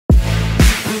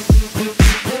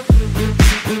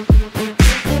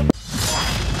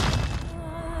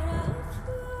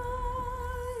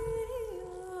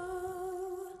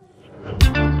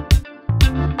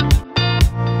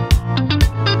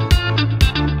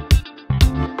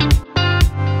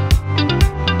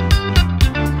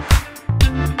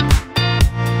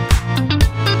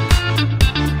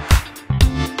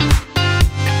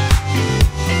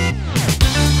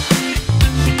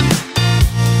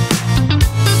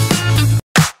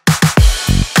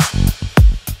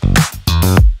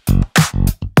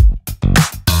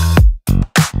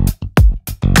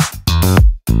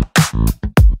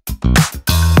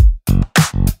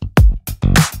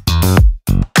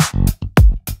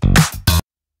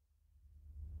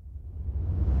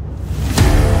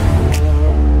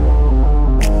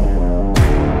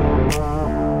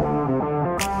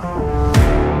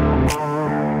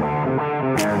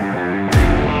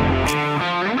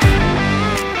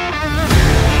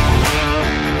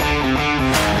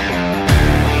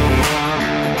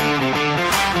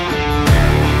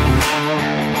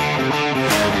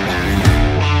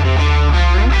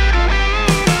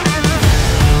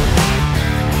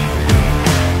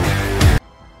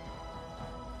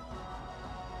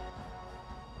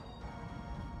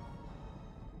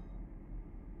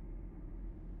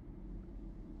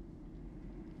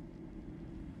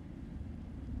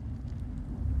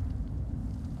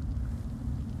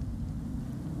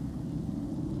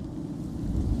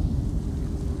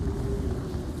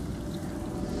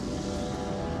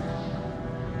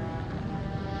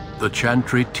The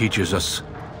Chantry teaches us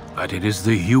that it is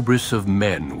the hubris of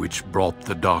men which brought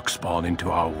the Darkspawn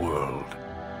into our world.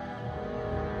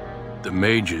 The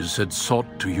Mages had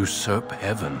sought to usurp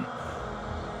heaven,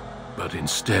 but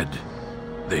instead,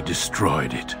 they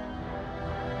destroyed it.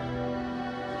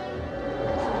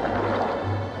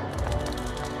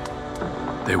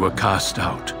 They were cast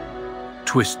out,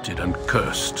 twisted and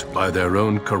cursed by their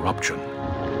own corruption.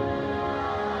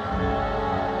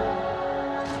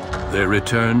 They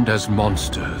returned as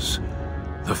monsters,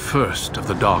 the first of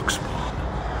the Darkspawn.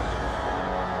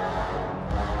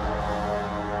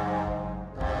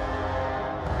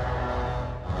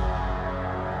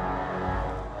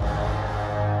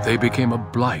 They became a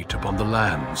blight upon the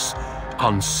lands,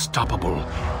 unstoppable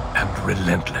and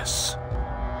relentless.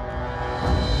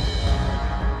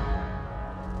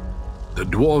 The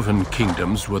Dwarven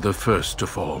kingdoms were the first to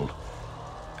fall,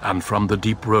 and from the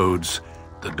deep roads,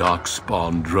 the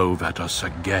Darkspawn drove at us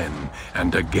again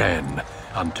and again,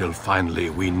 until finally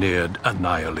we neared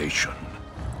annihilation.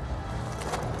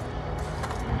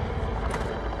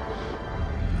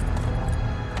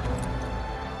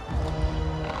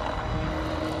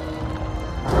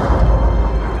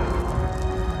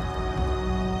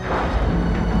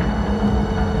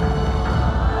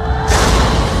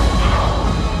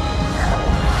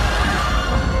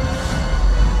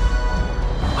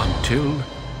 Until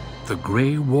the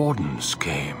Grey Wardens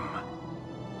came.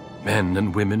 Men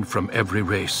and women from every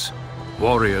race,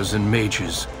 warriors and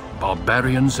mages,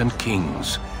 barbarians and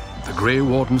kings. The Grey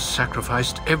Wardens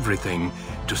sacrificed everything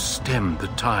to stem the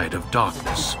tide of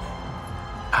darkness,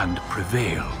 and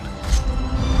prevailed.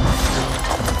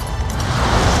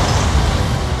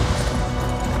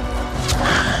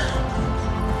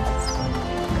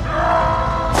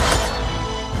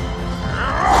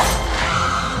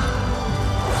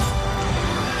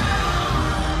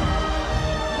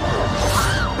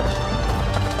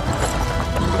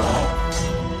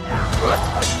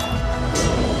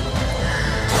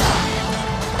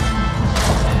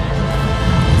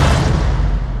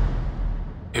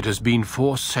 It has been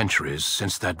 4 centuries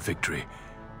since that victory,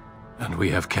 and we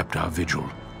have kept our vigil.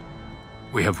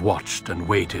 We have watched and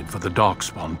waited for the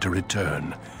Darkspawn to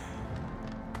return.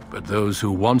 But those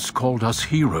who once called us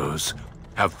heroes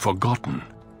have forgotten.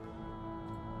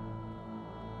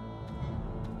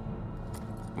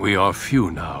 We are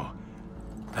few now,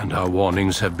 and our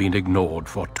warnings have been ignored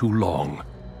for too long.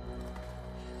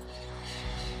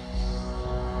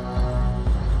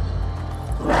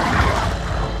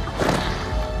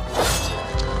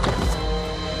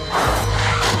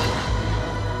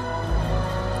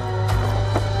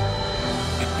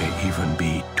 Even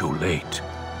be too late.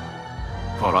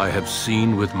 For I have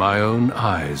seen with my own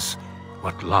eyes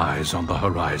what lies on the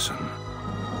horizon.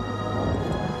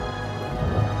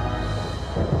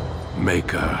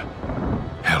 Maker,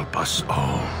 help us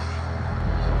all.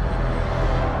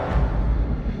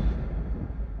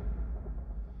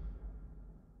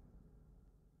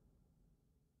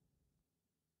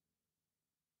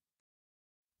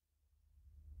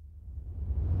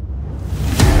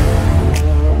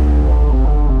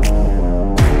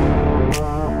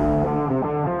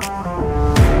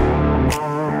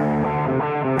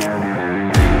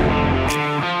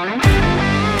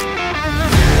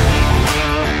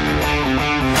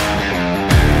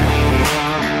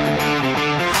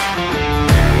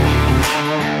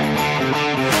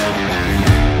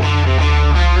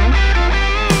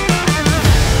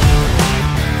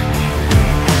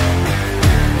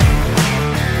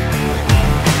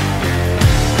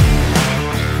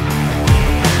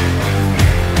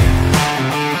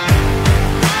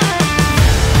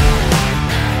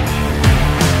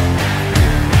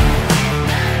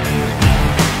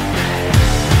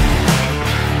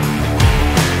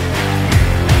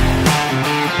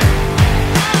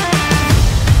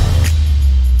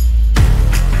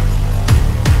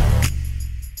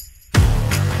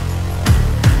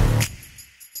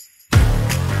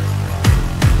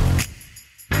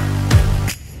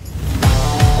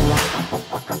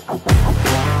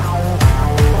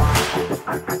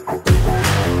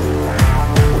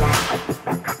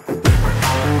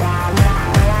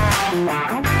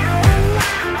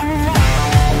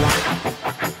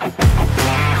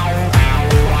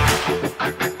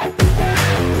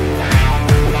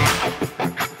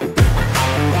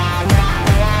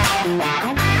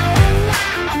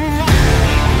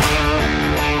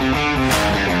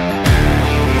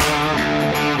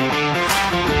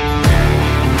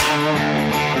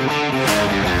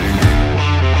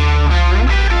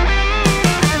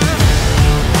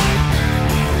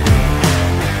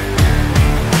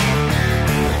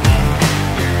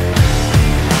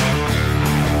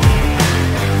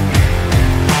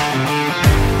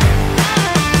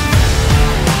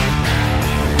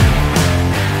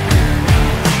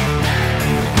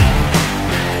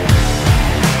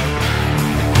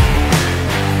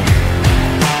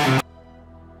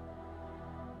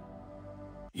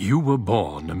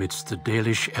 born amidst the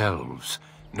Dalish elves,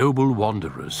 noble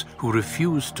wanderers who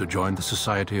refused to join the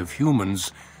society of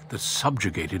humans that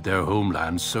subjugated their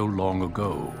homeland so long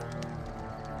ago.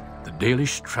 The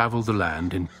Dalish travel the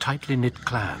land in tightly knit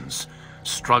clans,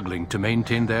 struggling to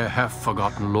maintain their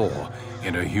half-forgotten lore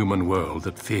in a human world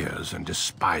that fears and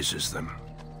despises them.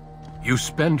 You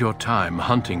spend your time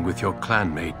hunting with your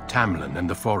clanmate Tamlin in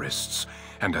the forests,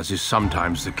 and as is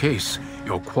sometimes the case,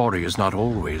 your quarry is not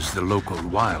always the local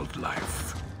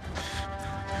wildlife.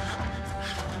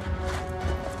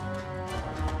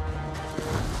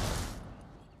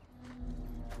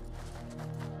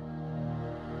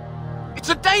 It's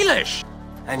a Dalish!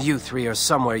 And you three are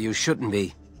somewhere you shouldn't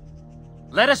be.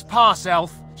 Let us pass,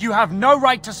 Elf. You have no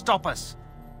right to stop us.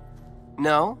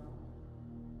 No?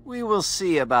 We will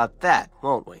see about that,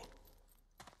 won't we?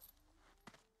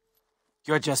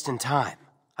 You're just in time.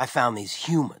 I found these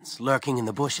humans lurking in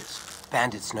the bushes.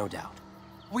 Bandits, no doubt.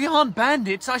 We aren't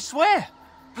bandits, I swear.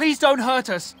 Please don't hurt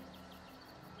us.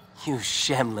 You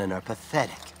Shemlin are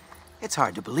pathetic. It's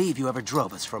hard to believe you ever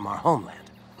drove us from our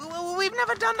homeland. We've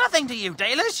never done nothing to you,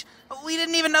 Dalish. We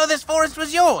didn't even know this forest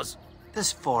was yours.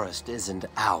 This forest isn't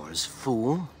ours,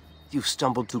 fool. You've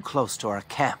stumbled too close to our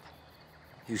camp.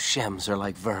 You Shems are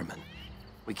like vermin.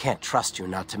 We can't trust you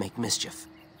not to make mischief.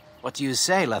 What do you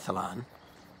say, Lethalon?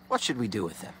 What should we do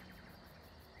with them?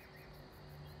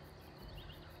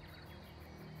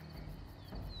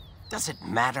 Does it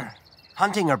matter?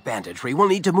 Hunting or banditry, we'll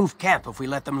need to move camp if we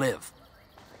let them live.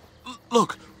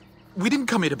 Look, we didn't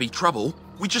come here to be trouble.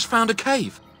 We just found a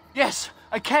cave. Yes,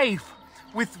 a cave.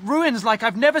 With ruins like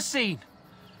I've never seen.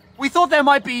 We thought there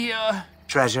might be,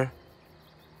 Treasure?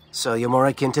 So you're more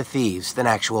akin to thieves than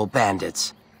actual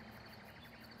bandits.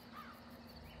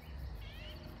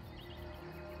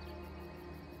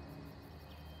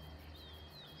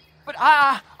 But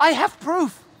I have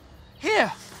proof.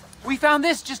 Here, we found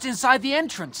this just inside the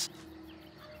entrance.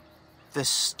 This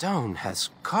stone has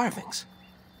carvings.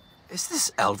 Is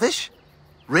this Elvish?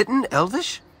 Written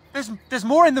Elvish? There's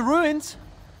more in the ruins.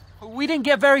 We didn't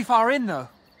get very far in, though.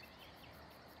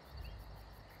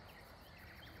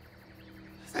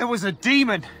 There was a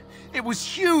demon. It was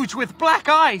huge with black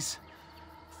eyes.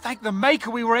 Thank the Maker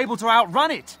we were able to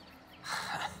outrun it.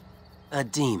 A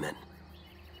demon.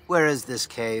 Where is this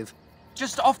cave?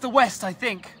 Just off the west, I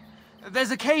think.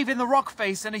 There's a cave in the rock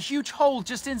face and a huge hole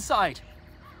just inside.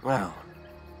 Well,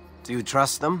 do you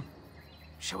trust them?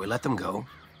 Shall we let them go?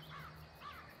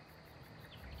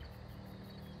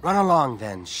 Run along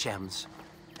then, Shems.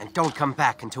 And don't come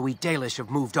back until we Dalish have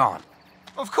moved on.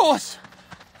 Of course.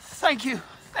 Thank you.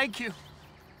 Thank you.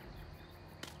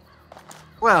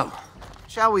 Well,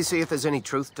 shall we see if there's any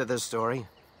truth to this story?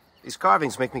 These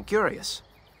carvings make me curious.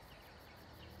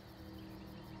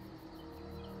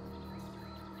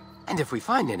 And if we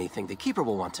find anything, the Keeper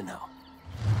will want to know.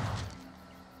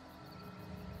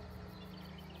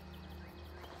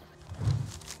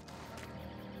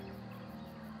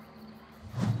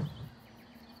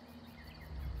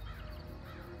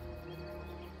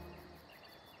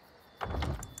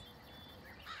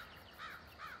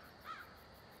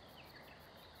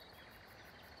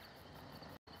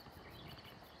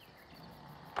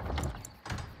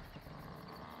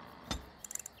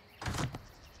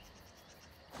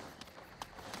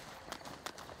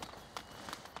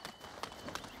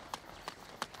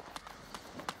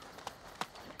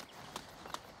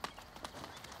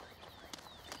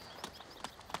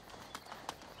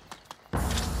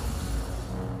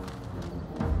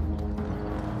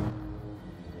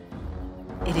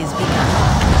 It is begun.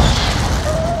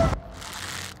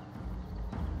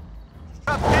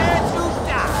 Prepare to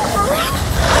die!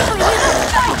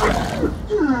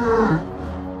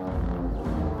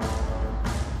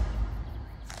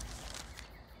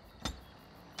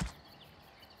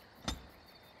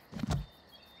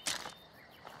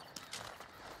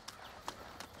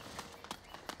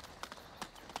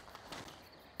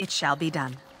 It shall be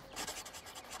done.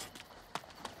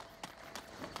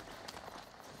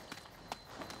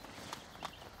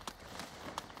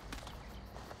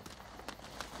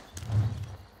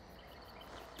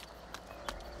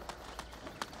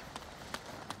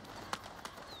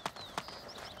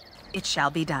 It shall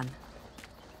be done.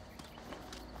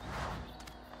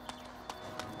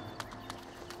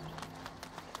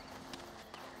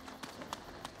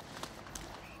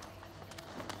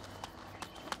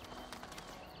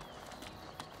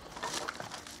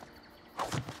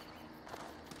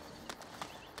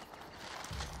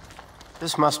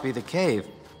 This must be the cave.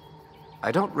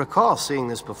 I don't recall seeing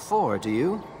this before, do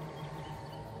you?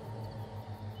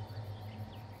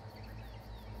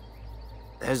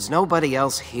 There's nobody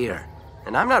else here.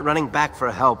 And I'm not running back for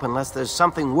help unless there's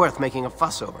something worth making a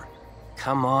fuss over.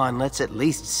 Come on, let's at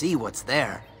least see what's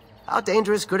there. How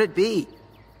dangerous could it be?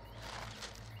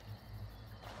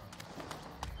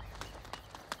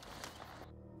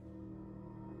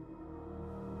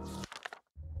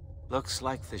 Looks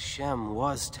like the Shem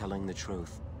was telling the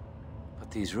truth. But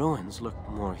these ruins look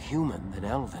more human than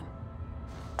elven.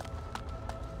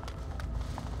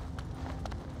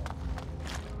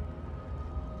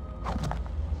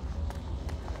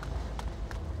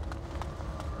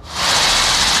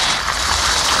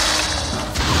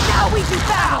 Now we do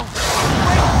battle!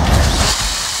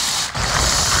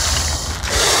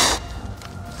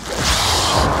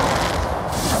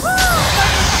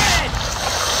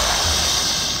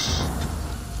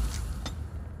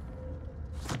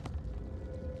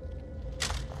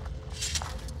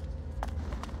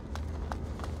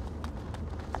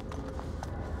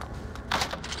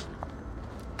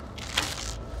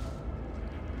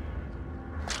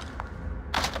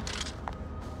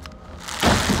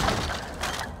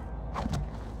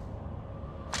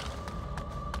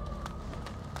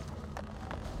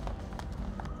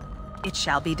 It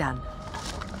shall be done.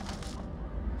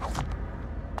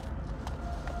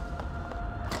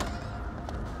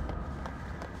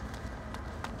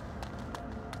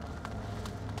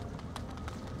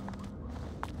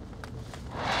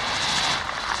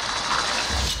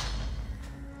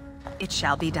 It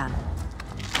shall be done.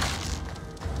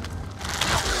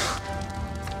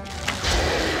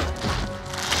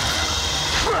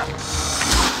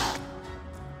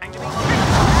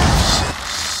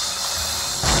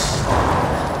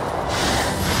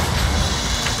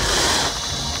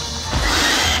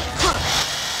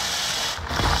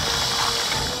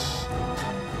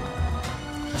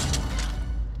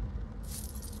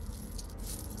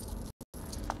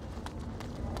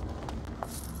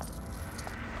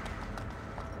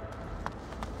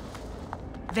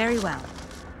 Very well.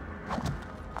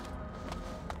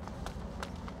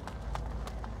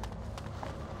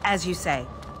 As you say.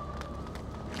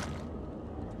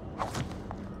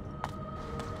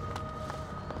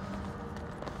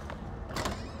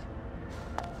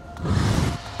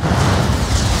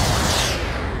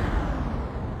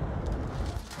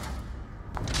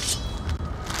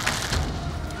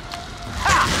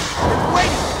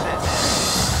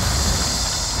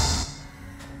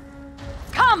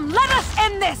 Come, let us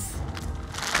end this!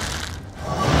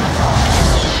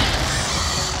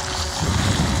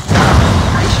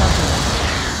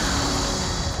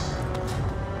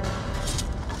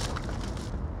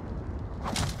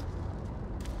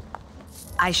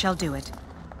 I shall do it.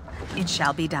 It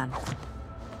shall be done.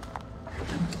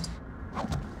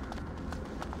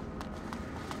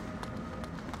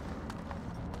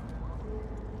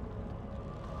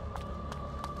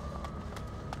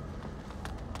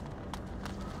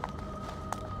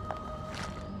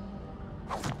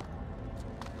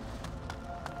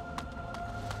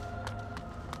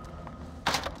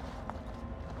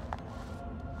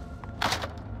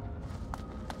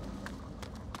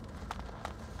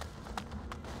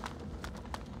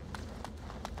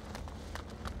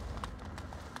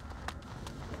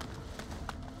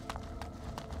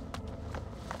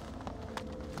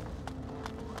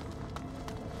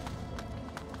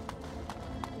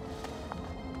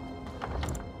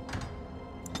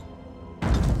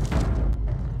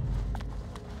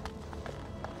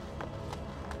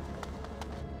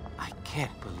 I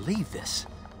can't believe this.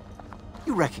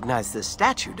 You recognize this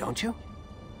statue, don't you?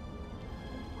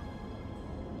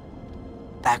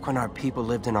 Back when our people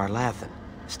lived in Arlathan,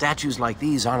 statues like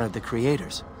these honored the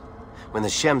creators. When the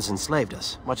Shems enslaved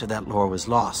us, much of that lore was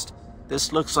lost.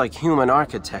 This looks like human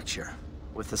architecture,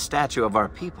 with the statue of our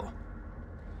people.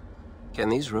 Can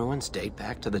these ruins date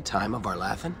back to the time of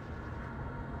Arlathan?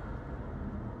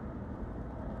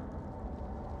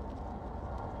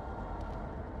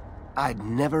 I'd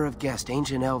never have guessed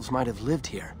ancient elves might have lived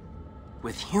here,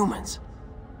 with humans.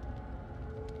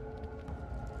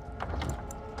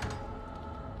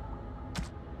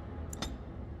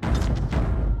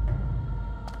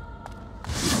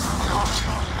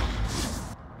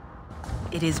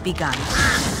 It is begun.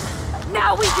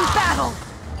 Now we do battle!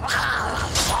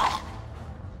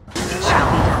 It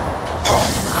shall be done.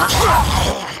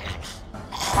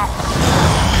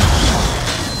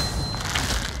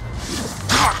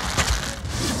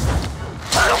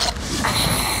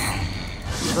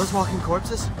 Are those walking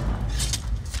corpses?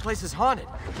 This place is haunted.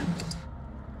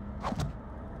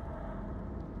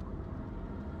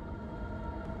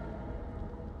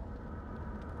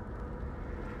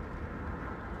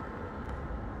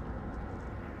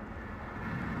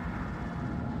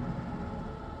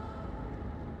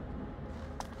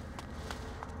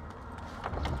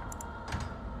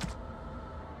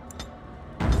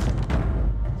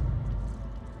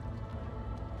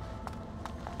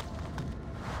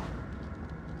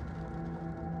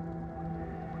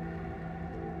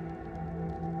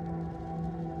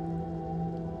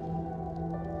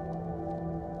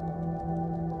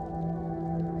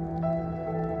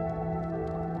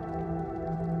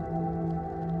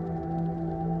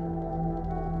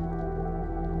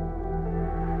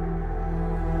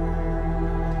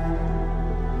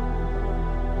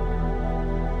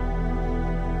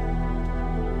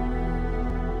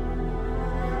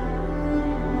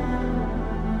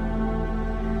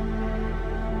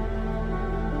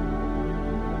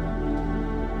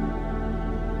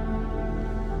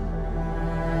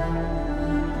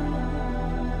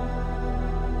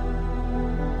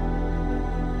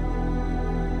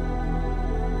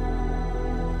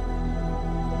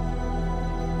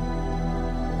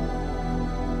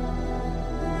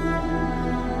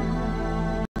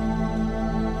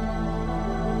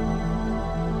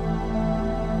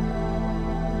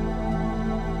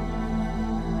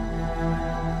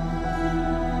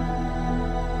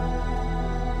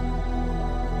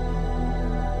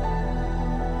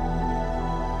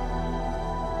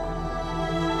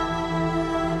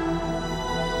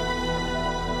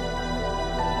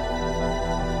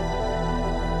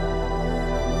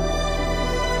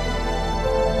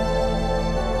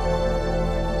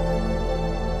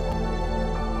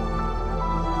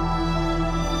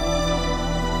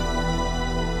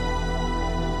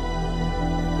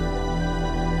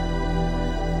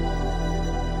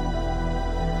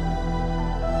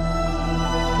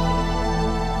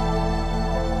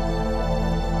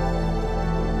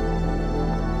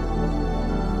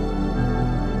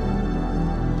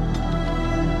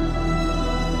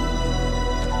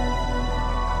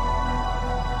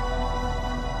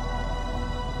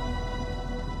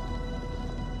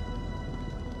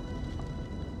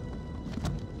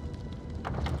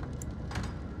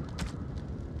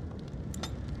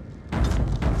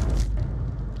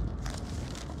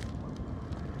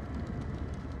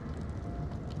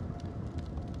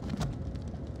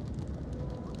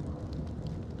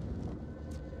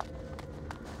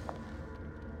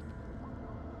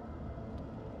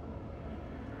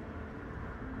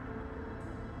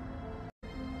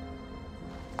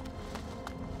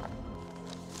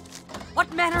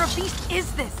 manner of beast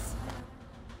is this?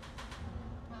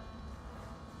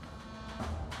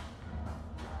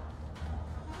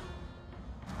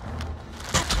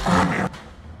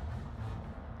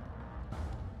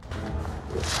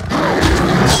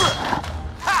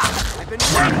 I've been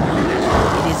waiting for this.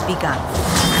 It is begun.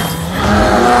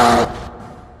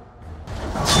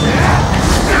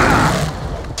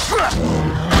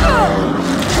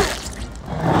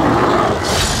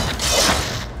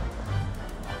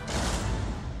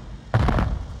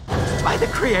 By the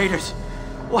creators!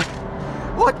 What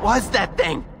was that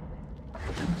thing?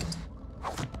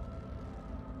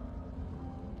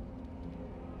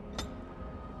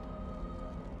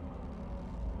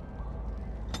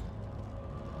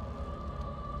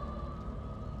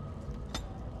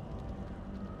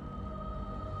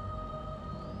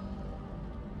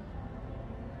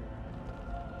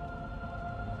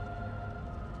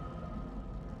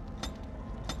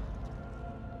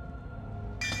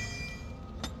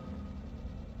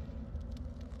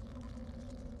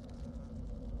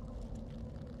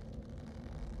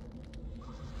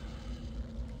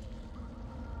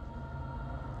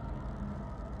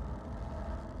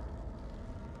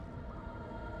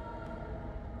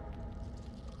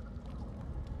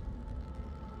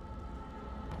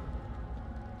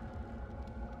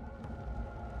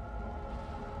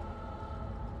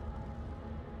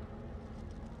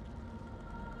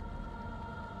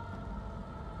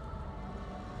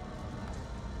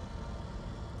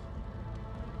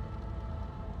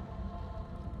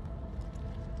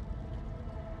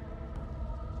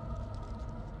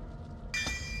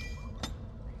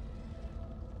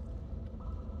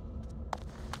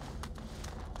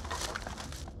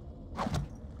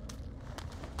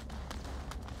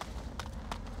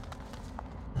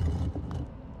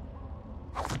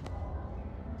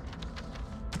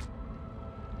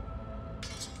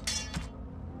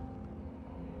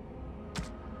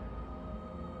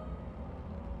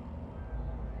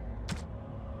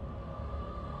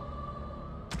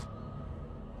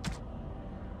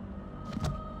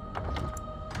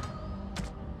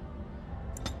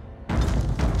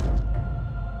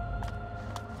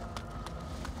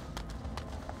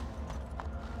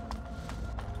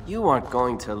 You aren't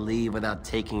going to leave without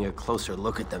taking a closer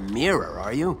look at the mirror,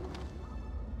 are you?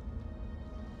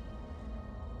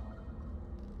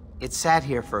 It sat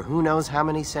here for who knows how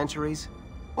many centuries?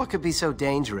 What could be so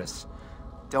dangerous?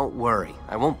 Don't worry,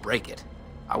 I won't break it.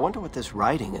 I wonder what this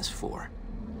writing is for.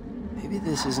 Maybe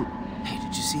this isn't... Hey,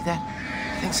 did you see that?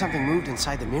 I think something moved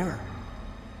inside the mirror.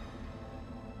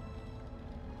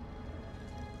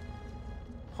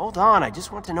 Hold on, I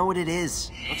just want to know what it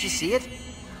is. Don't you see it?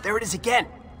 There it is again.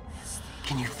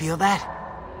 Can you feel that?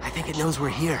 I think it knows we're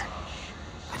here.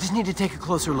 I just need to take a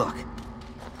closer look.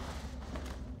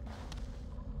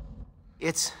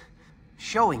 It's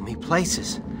showing me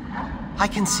places. I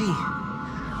can see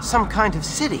some kind of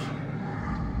city.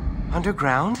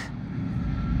 Underground.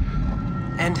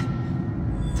 And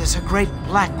there's a great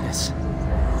blackness.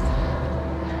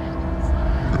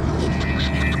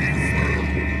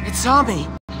 It saw me.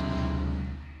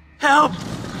 Help!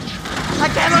 I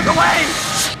can't look away!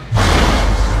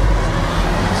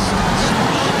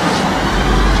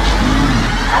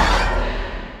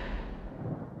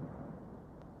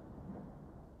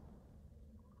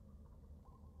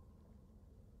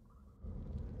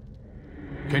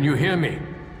 Can you hear me?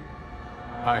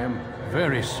 I am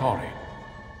very sorry.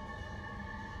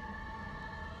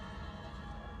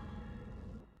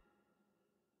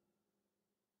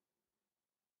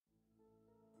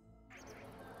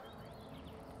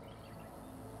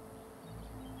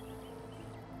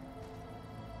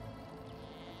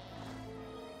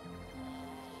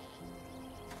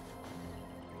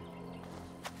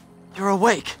 You're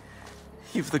awake!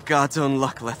 You've the god's own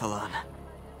luck, Lethalon.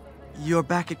 You're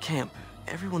back at camp.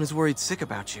 Everyone is worried sick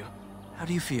about you. How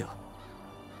do you feel?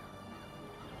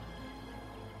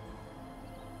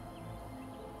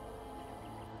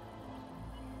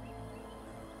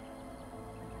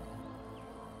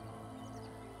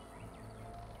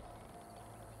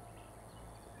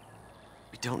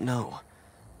 We don't know.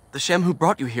 The Shem who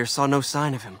brought you here saw no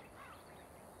sign of him.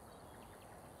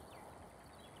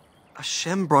 A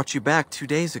Shem brought you back 2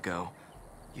 days ago.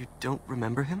 You don't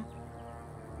remember him?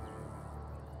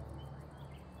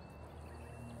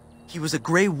 He was a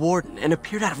Grey Warden and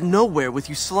appeared out of nowhere with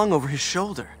you slung over his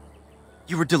shoulder.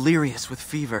 You were delirious with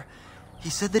fever. He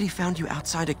said that he found you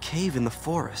outside a cave in the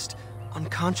forest,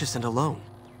 unconscious and alone.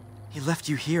 He left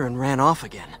you here and ran off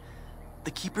again.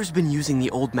 The Keeper's been using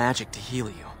the old magic to heal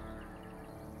you.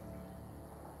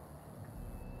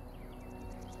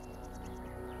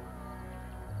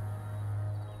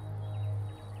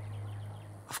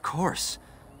 course.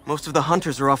 Most of the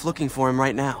hunters are off looking for him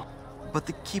right now. But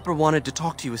the Keeper wanted to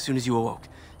talk to you as soon as you awoke.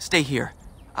 Stay here.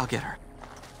 I'll get her.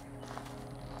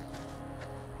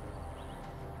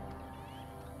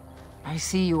 I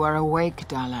see you are awake,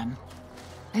 Dalan.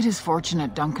 It is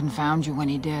fortunate Duncan found you when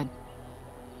he did.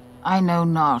 I know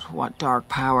not what dark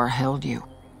power held you,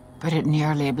 but it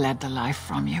nearly bled the life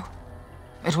from you.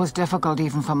 It was difficult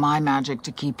even for my magic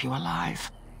to keep you alive.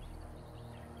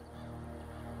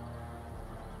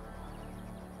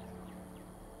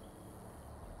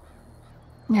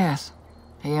 Yes,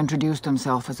 he introduced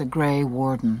himself as a Grey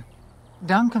Warden.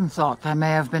 Duncan thought there may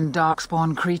have been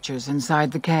darkspawn creatures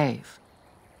inside the cave.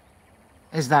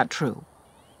 Is that true?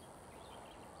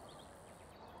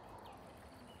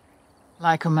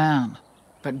 Like a man,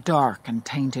 but dark and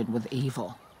tainted with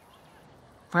evil.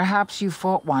 Perhaps you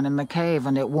fought one in the cave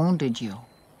and it wounded you.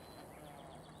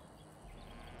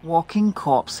 Walking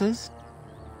corpses?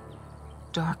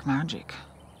 Dark magic,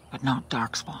 but not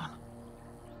darkspawn.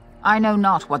 I know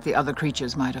not what the other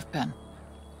creatures might have been.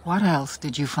 What else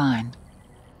did you find?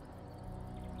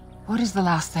 What is the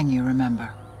last thing you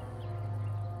remember?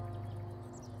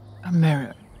 A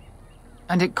mirror.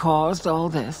 And it caused all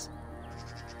this?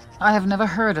 I have never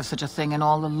heard of such a thing in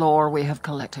all the lore we have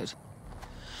collected.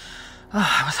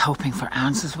 I was hoping for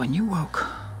answers when you woke,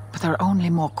 but there are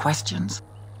only more questions.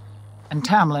 And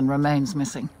Tamlin remains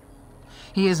missing.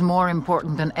 He is more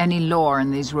important than any lore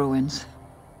in these ruins.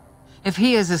 If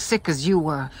he is as sick as you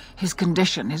were, his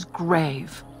condition is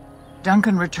grave.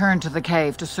 Duncan returned to the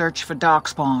cave to search for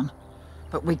Darkspawn,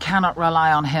 but we cannot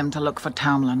rely on him to look for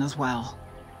Tamlin as well.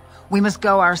 We must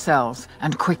go ourselves,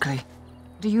 and quickly.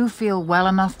 Do you feel well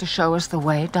enough to show us the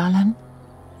way, Dalan?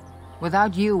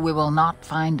 Without you, we will not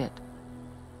find it.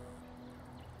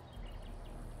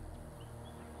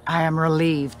 I am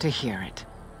relieved to hear it.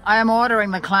 I am ordering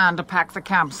the clan to pack the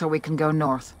camp so we can go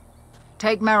north.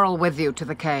 Take Merrill with you to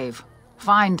the cave.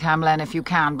 Find Tamlin if you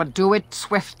can, but do it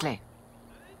swiftly.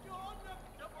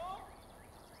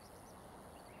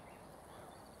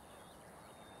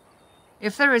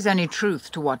 If there is any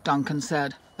truth to what Duncan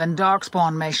said, then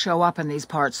Darkspawn may show up in these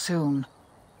parts soon.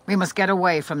 We must get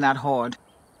away from that horde.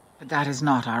 But that is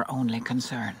not our only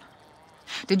concern.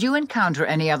 Did you encounter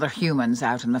any other humans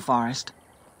out in the forest?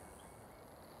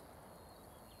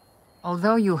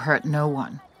 Although you hurt no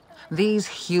one, these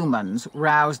humans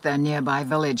roused their nearby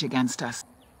village against us.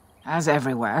 As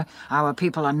everywhere, our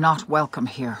people are not welcome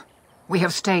here. We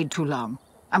have stayed too long,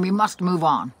 and we must move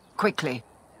on, quickly.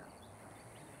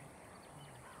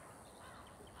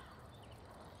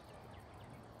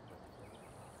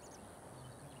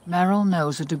 Merrill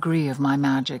knows a degree of my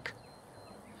magic.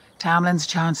 Tamlin's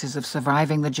chances of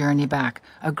surviving the journey back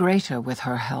are greater with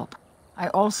her help. I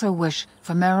also wish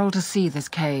for Merrill to see this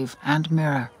cave and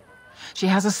mirror. She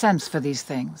has a sense for these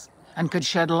things, and could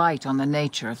shed light on the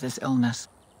nature of this illness.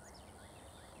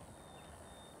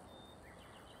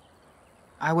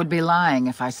 I would be lying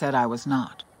if I said I was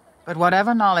not. But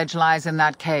whatever knowledge lies in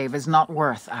that cave is not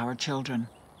worth our children.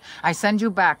 I send you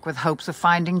back with hopes of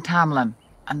finding Tamlin,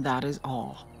 and that is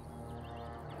all.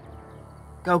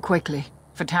 Go quickly,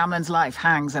 for Tamlin's life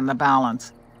hangs in the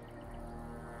balance.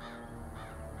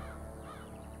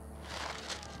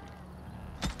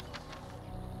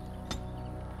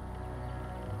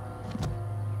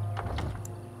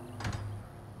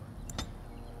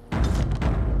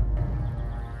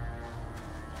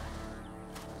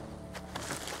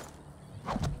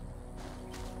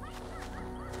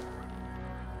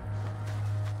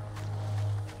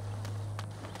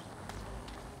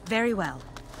 Very well.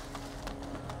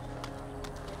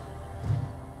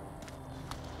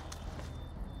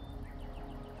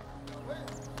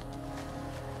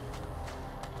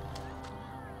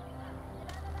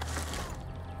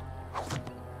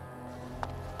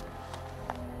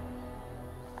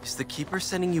 Is the Keeper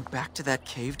sending you back to that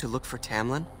cave to look for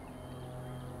Tamlin?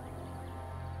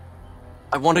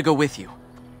 I want to go with you.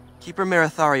 Keeper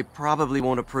Marathari probably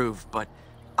won't approve, but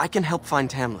I can help find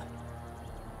Tamlin.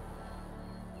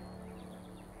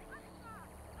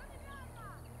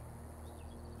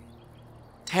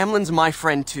 Tamlin's my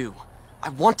friend too. I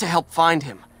want to help find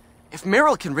him. If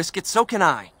Merrill can risk it, so can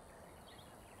I.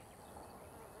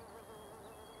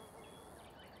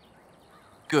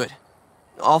 Good.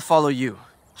 I'll follow you.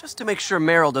 Just to make sure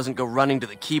Merrill doesn't go running to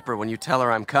the Keeper when you tell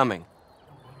her I'm coming.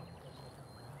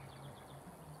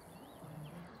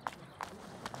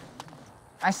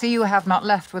 I see you have not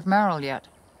left with Merrill yet.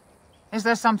 Is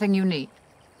there something you need?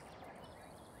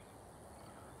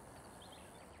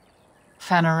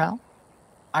 Fenarel?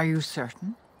 Are you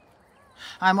certain?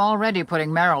 I'm already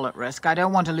putting Merrill at risk. I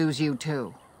don't want to lose you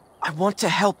too. I want to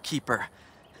help, Keeper.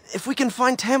 If we can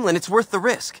find Tamlin, it's worth the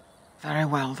risk. Very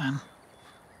well, then.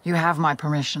 You have my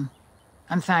permission,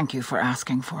 and thank you for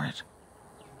asking for it.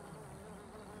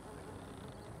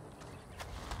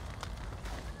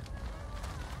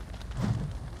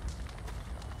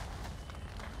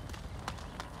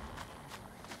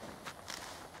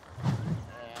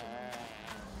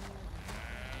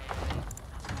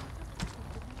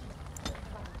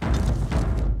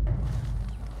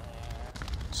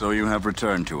 So you have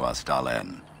returned to us,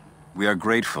 Dalen. We are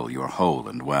grateful you are whole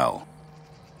and well.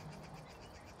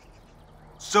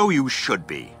 So you should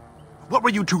be. What were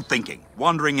you two thinking,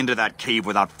 wandering into that cave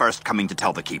without first coming to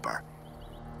tell the Keeper?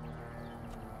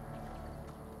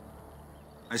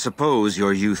 I suppose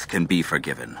your youth can be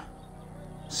forgiven.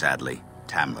 Sadly,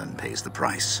 Tamlin pays the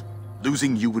price.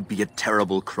 Losing you would be a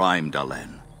terrible crime,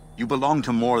 Dalen. You belong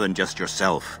to more than just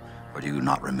yourself, or do you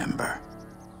not remember?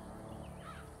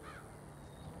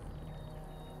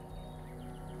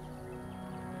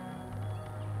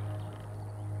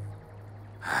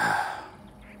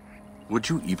 Would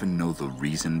you even know the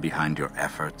reason behind your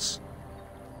efforts?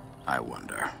 I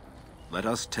wonder. Let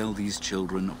us tell these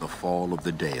children of the fall of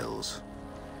the Dales.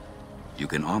 You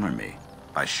can honor me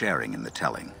by sharing in the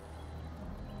telling.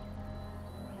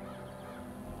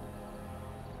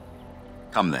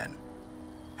 Come then.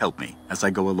 Help me as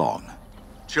I go along.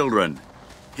 Children,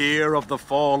 hear of the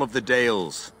fall of the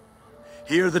Dales.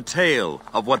 Hear the tale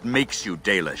of what makes you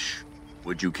Dalish.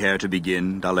 Would you care to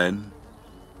begin, Dalen?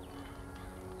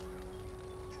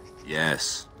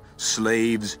 Yes,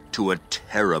 slaves to a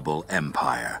terrible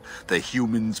empire the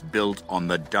humans built on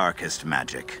the darkest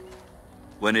magic.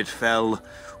 When it fell,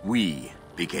 we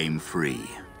became free.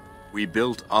 We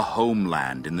built a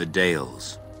homeland in the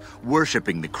Dales,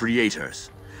 worshipping the creators,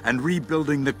 and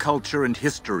rebuilding the culture and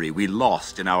history we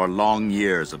lost in our long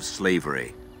years of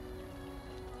slavery.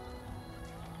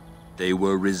 They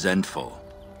were resentful,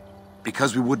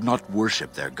 because we would not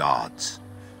worship their gods.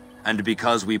 And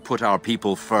because we put our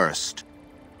people first,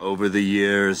 over the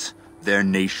years, their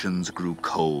nations grew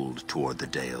cold toward the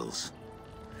Dales.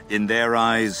 In their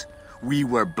eyes, we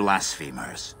were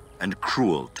blasphemers and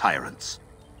cruel tyrants.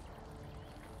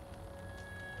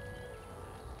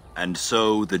 And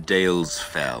so the Dales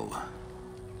fell.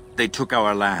 They took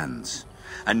our lands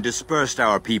and dispersed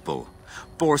our people,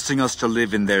 forcing us to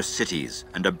live in their cities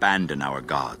and abandon our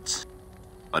gods.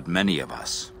 But many of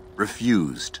us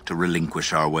refused to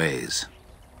relinquish our ways.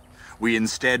 We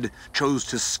instead chose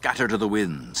to scatter to the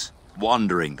winds,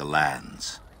 wandering the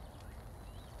lands.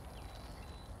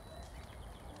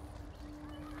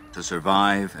 To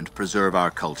survive and preserve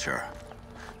our culture,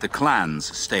 the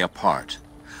clans stay apart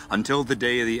until the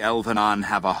day the Elvenan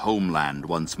have a homeland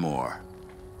once more.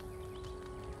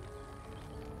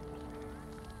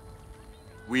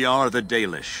 We are the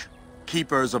Dalish,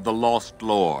 keepers of the lost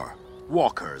lore,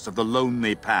 walkers of the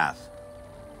lonely path.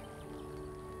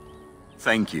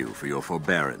 Thank you for your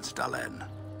forbearance, Dalen.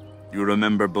 You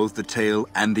remember both the tale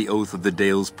and the Oath of the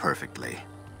Dales perfectly.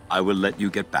 I will let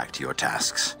you get back to your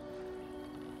tasks.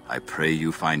 I pray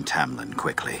you find Tamlin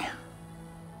quickly.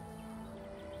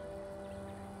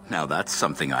 Now that's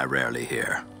something I rarely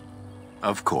hear.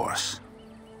 Of course.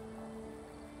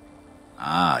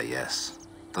 Ah, yes.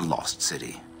 The Lost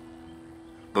City.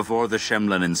 Before the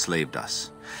Shemlen enslaved us,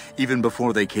 even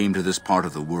before they came to this part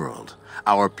of the world,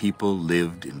 our people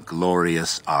lived in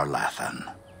glorious Arlathan.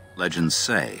 Legends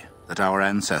say that our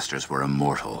ancestors were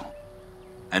immortal,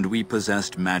 and we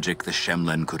possessed magic the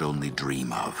Shemlen could only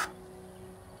dream of.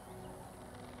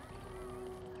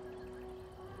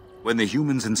 When the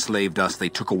humans enslaved us, they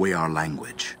took away our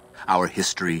language, our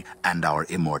history, and our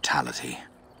immortality.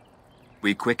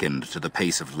 We quickened to the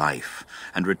pace of life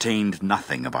and retained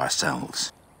nothing of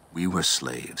ourselves. We were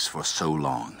slaves for so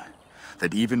long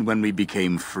that even when we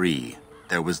became free,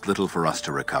 there was little for us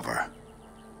to recover.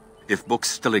 If books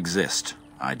still exist,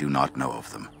 I do not know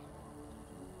of them.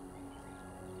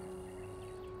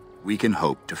 We can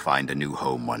hope to find a new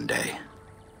home one day,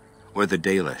 where the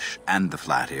Dalish and the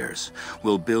Flat-Ears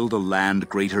will build a land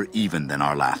greater even than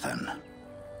Arlathan.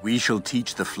 We shall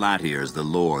teach the Flat-Ears the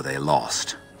lore they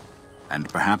lost, and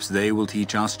perhaps they will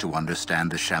teach us to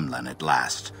understand the Shemlen at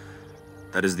last.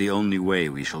 That is the only way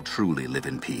we shall truly live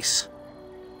in peace.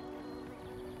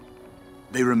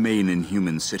 They remain in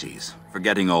human cities,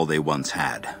 forgetting all they once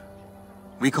had.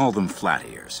 We call them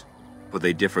Flat-Ears, but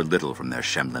they differ little from their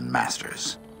Shemlen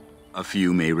masters. A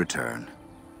few may return,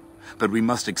 but we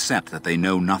must accept that they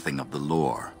know nothing of the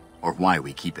lore, or why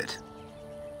we keep it.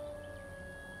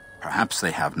 Perhaps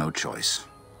they have no choice.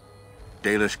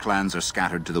 Dalish clans are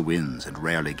scattered to the winds and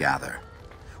rarely gather,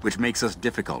 which makes us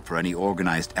difficult for any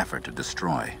organized effort to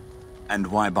destroy. And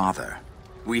why bother?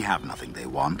 We have nothing they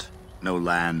want. No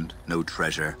land, no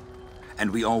treasure.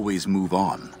 And we always move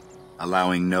on,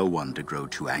 allowing no one to grow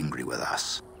too angry with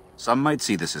us. Some might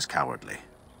see this as cowardly,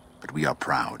 but we are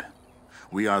proud.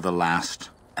 We are the last,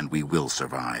 and we will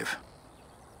survive.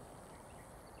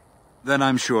 Then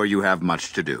I'm sure you have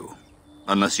much to do,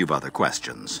 unless you've other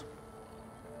questions.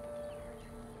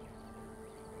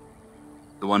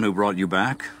 The one who brought you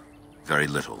back? Very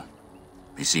little.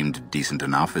 He seemed decent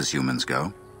enough as humans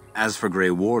go. As for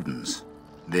Grey Wardens,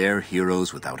 they're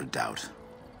heroes without a doubt.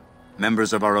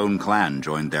 Members of our own clan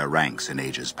joined their ranks in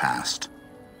ages past.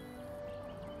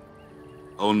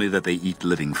 Only that they eat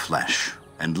living flesh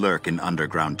and lurk in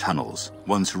underground tunnels,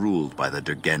 once ruled by the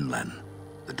Dergenlen,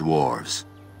 the dwarves.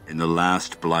 In the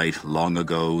last blight long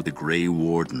ago, the Grey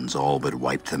Wardens all but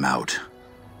wiped them out.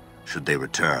 Should they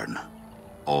return,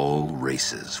 all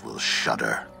races will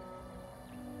shudder.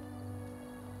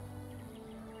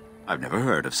 I've never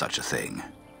heard of such a thing.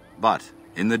 But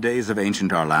in the days of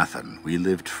ancient Arlathan, we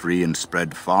lived free and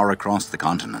spread far across the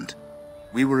continent.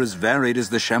 We were as varied as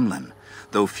the Shemlen,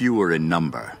 though fewer in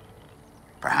number.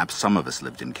 Perhaps some of us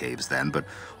lived in caves then, but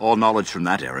all knowledge from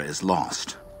that era is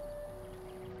lost.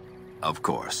 Of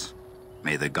course.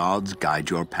 May the gods guide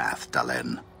your path,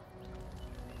 Dalen.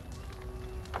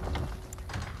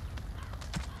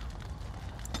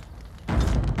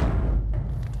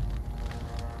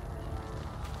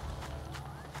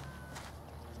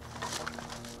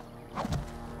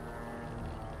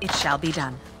 It shall be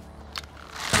done.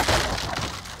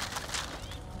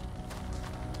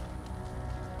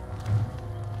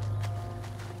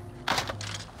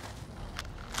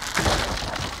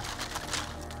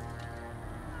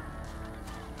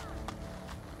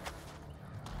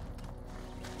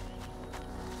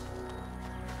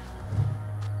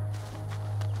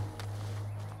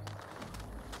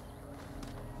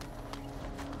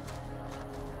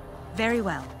 Very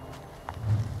well.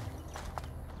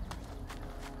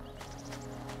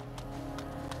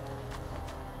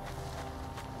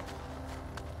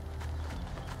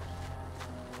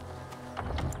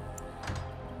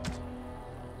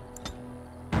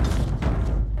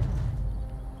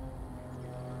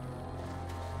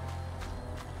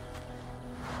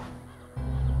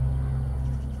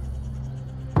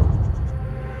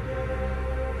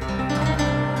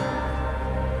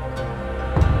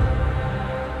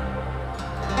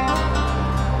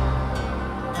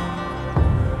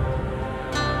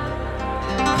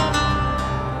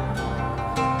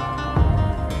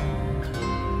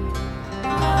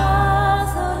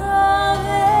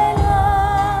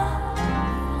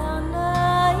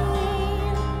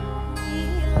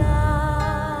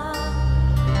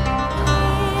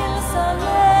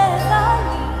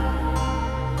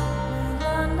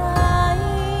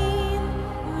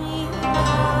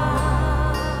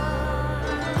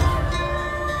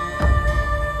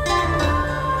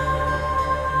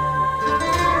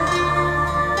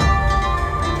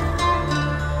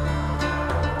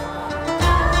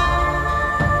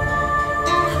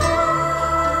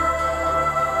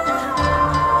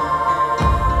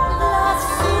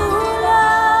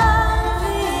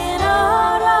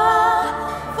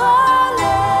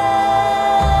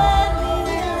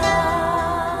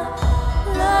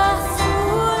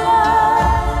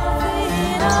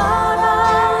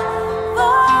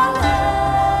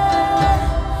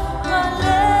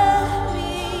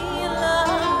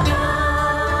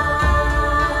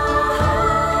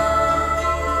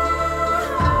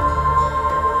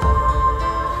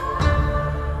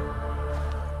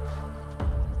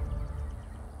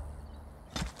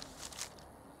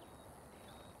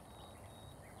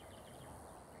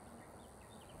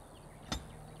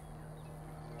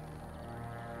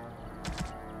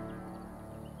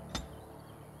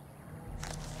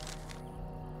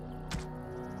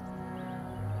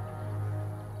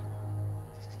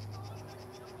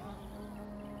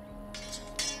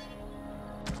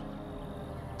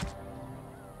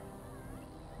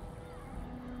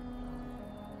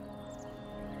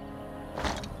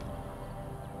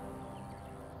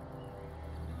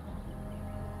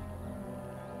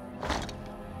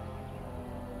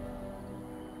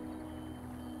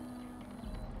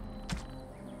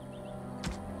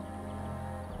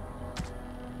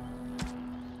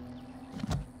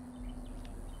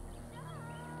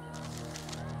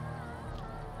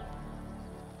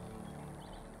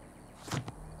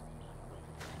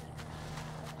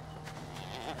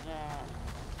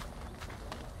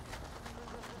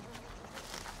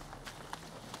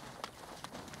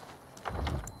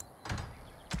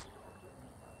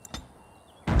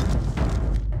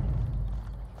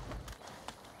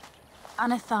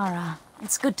 Anathara,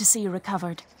 it's good to see you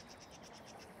recovered.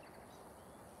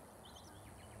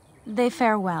 They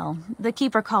fare well. The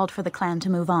Keeper called for the clan to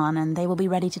move on, and they will be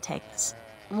ready to take us.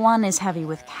 One is heavy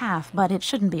with calf, but it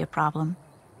shouldn't be a problem.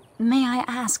 May I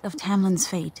ask of Tamlin's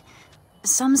fate?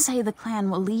 Some say the clan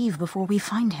will leave before we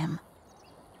find him.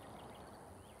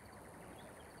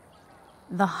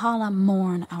 The Hala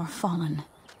mourn our fallen.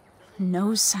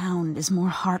 No sound is more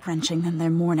heart-wrenching than their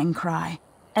mourning cry.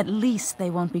 At least they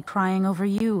won't be crying over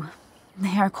you.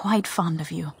 They are quite fond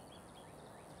of you.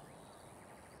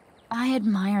 I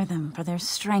admire them for their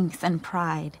strength and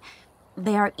pride.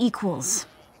 They are equals,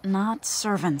 not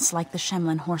servants like the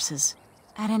Shemlin horses.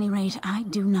 At any rate, I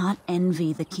do not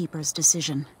envy the Keeper's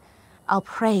decision. I'll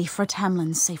pray for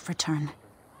Tamlin's safe return.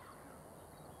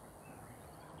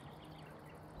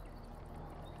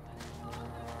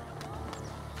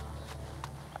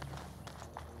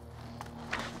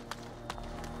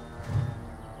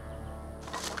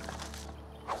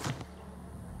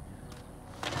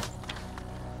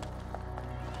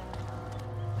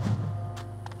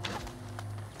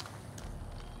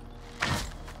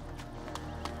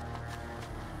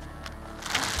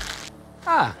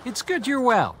 Ah, it's good you're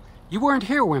well. You weren't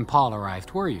here when Paul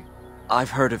arrived, were you?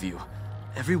 I've heard of you.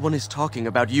 Everyone is talking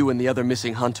about you and the other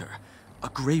missing hunter. A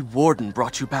Grey Warden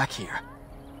brought you back here.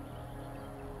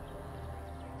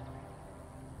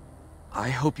 I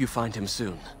hope you find him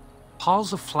soon.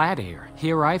 Paul's a Flat-Air.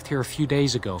 He arrived here a few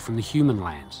days ago from the human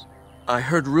lands. I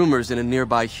heard rumors in a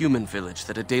nearby human village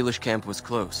that a Dalish camp was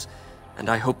close, and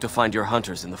I hope to find your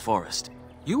hunters in the forest.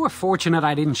 You were fortunate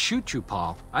I didn't shoot you,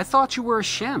 Paul. I thought you were a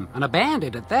Shem, and a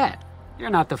bandit at that. You're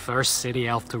not the first city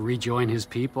elf to rejoin his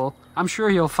people. I'm sure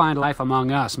you'll find life among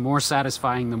us more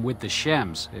satisfying than with the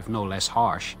Shems, if no less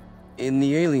harsh. In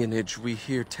the alienage, we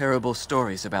hear terrible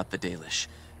stories about the Dalish.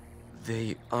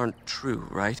 They aren't true,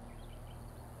 right?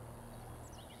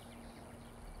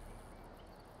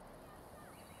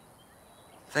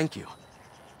 Thank you.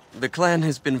 The clan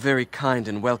has been very kind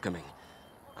and welcoming.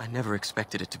 I never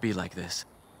expected it to be like this.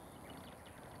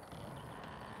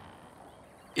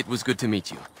 It was good to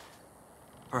meet you.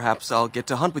 Perhaps I'll get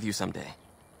to hunt with you someday.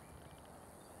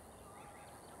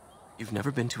 You've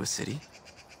never been to a city?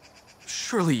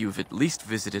 Surely you've at least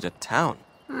visited a town.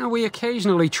 We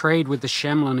occasionally trade with the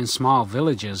Shemlin in small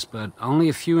villages, but only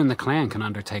a few in the clan can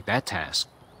undertake that task.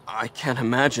 I can't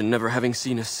imagine never having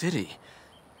seen a city.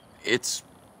 It's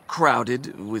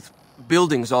crowded, with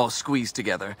buildings all squeezed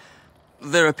together.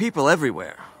 There are people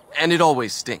everywhere, and it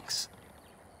always stinks.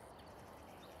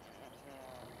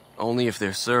 Only if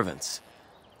they're servants.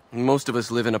 Most of us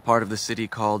live in a part of the city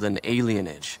called an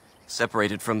alienage,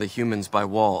 separated from the humans by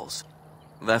walls.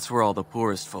 That's where all the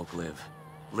poorest folk live.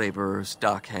 Laborers,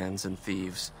 dockhands, and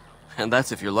thieves. And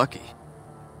that's if you're lucky.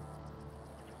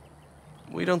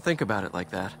 We don't think about it like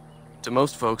that. To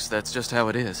most folks, that's just how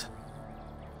it is.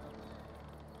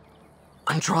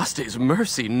 Andraste's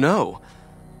mercy, no!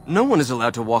 No one is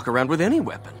allowed to walk around with any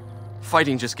weapon.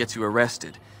 Fighting just gets you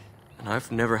arrested. And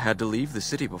I've never had to leave the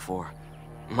city before.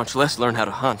 Much less learn how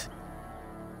to hunt.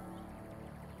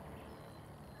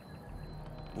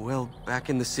 Well, back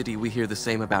in the city we hear the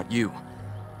same about you.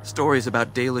 Stories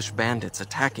about Dalish bandits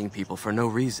attacking people for no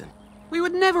reason. We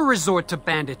would never resort to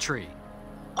banditry.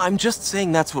 I'm just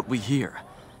saying that's what we hear.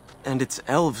 And it's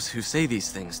elves who say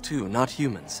these things too, not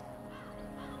humans.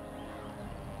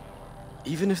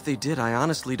 Even if they did, I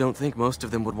honestly don't think most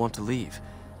of them would want to leave.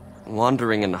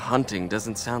 Wandering and hunting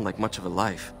doesn't sound like much of a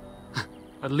life.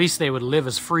 At least they would live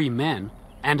as free men,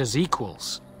 and as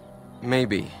equals.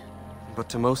 Maybe. But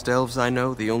to most elves I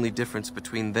know, the only difference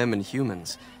between them and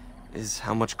humans is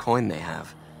how much coin they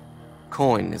have.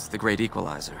 Coin is the great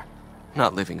equalizer,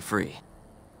 not living free.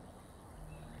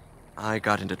 I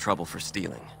got into trouble for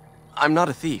stealing. I'm not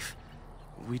a thief.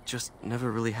 We just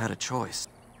never really had a choice.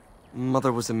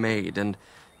 Mother was a maid, and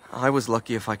I was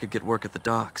lucky if I could get work at the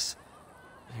docks.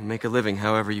 You make a living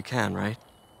however you can, right?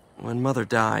 When Mother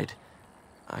died,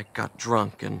 I got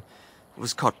drunk and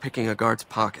was caught picking a guard's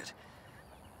pocket.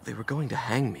 They were going to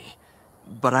hang me,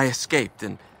 but I escaped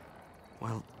and,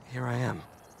 well, here I am.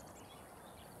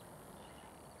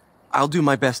 I'll do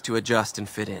my best to adjust and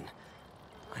fit in.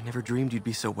 I never dreamed you'd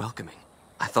be so welcoming.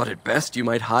 I thought at best you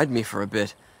might hide me for a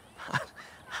bit.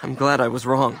 I'm glad I was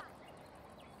wrong.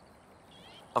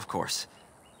 Of course.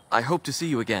 I hope to see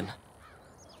you again.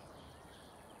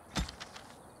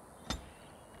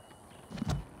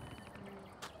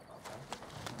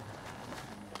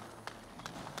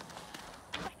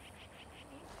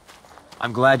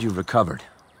 I'm glad you recovered.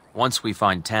 Once we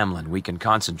find Tamlin, we can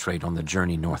concentrate on the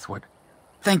journey northward.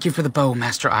 Thank you for the bow,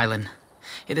 Master Island.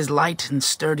 It is light and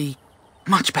sturdy,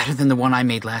 much better than the one I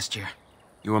made last year.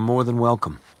 You are more than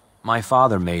welcome. My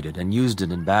father made it and used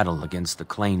it in battle against the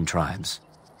Clane tribes.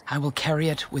 I will carry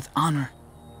it with honor.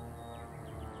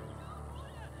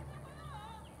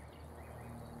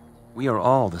 We are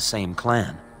all the same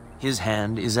clan. His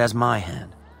hand is as my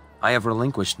hand. I have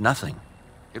relinquished nothing.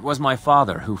 It was my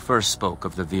father who first spoke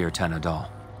of the Vir Tanadal,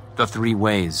 the three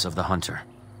ways of the hunter.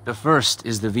 The first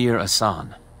is the Vir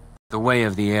Asan, the way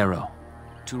of the arrow,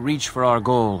 to reach for our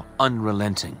goal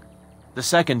unrelenting. The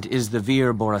second is the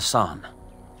Vir Borasan,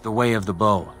 the way of the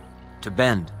bow, to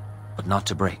bend but not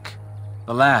to break.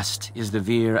 The last is the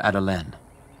Vir Adalen,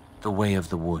 the way of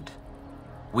the wood.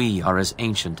 We are as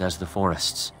ancient as the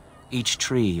forests, each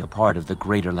tree a part of the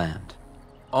greater land.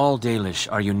 All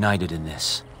Dalish are united in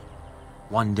this.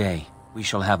 One day, we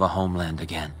shall have a homeland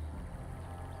again.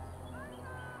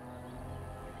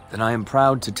 Then I am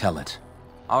proud to tell it.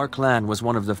 Our clan was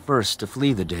one of the first to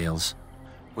flee the Dales.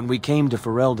 When we came to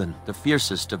Ferelden, the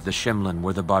fiercest of the Shemlen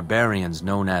were the barbarians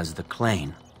known as the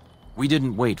Clane. We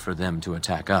didn't wait for them to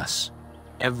attack us.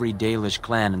 Every Dalish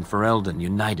clan in Ferelden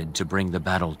united to bring the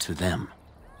battle to them.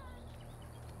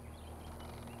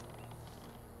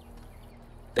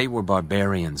 They were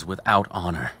barbarians without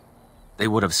honor. They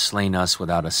would have slain us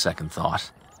without a second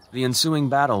thought. The ensuing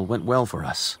battle went well for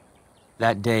us.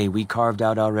 That day we carved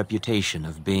out our reputation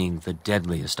of being the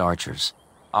deadliest archers.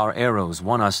 Our arrows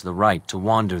won us the right to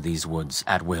wander these woods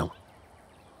at will.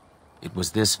 It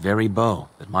was this very bow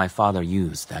that my father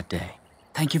used that day.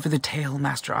 Thank you for the tale,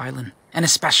 Master Island, and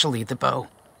especially the bow.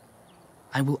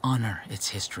 I will honor its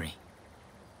history.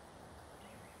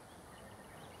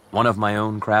 One of my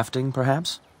own crafting,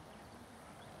 perhaps?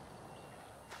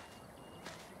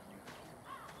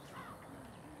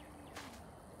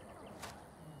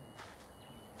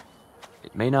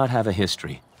 It may not have a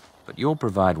history, but you'll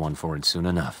provide one for it soon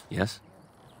enough, yes?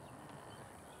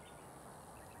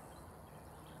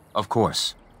 Of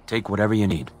course. Take whatever you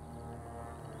need.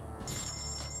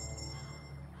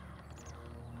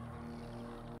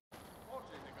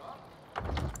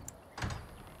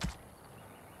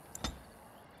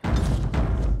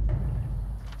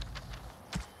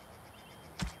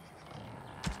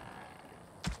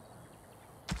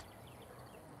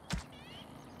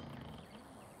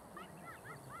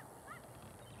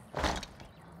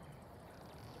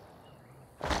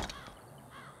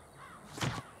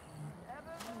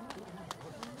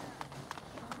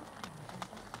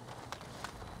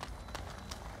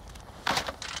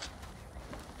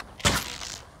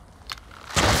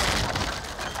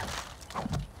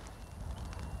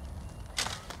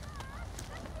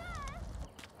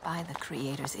 By the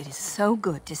creators, it is so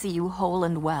good to see you whole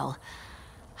and well.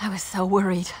 I was so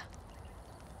worried.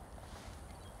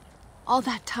 All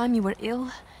that time you were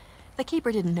ill, the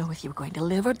Keeper didn't know if you were going to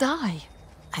live or die.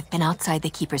 I've been outside the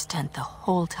Keeper's tent the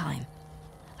whole time.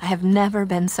 I have never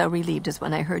been so relieved as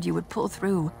when I heard you would pull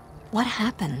through. What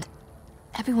happened?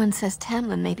 Everyone says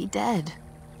Tamlin may be dead.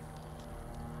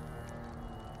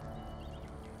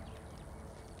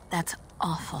 That's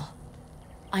awful.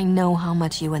 I know how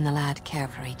much you and the lad care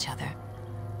for each other.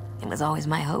 It was always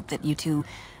my hope that you two...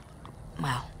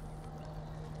 well,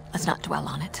 let's not dwell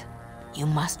on it. You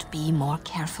must be more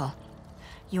careful.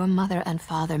 Your mother and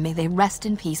father, may they rest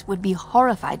in peace, would be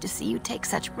horrified to see you take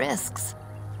such risks.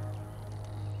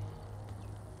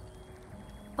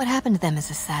 What happened to them is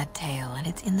a sad tale, and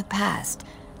it's in the past.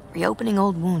 Reopening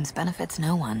old wounds benefits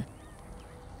no one.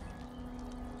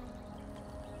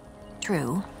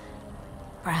 True.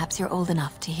 Perhaps you're old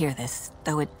enough to hear this,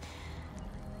 though it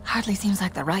hardly seems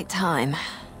like the right time.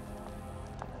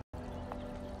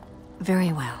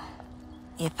 Very well.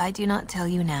 If I do not tell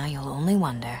you now, you'll only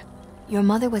wonder. Your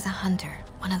mother was a hunter,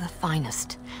 one of the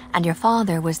finest, and your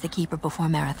father was the Keeper before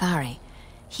Marathari.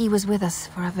 He was with us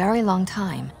for a very long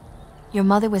time. Your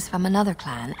mother was from another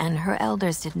clan, and her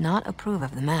elders did not approve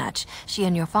of the match. She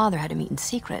and your father had to meet in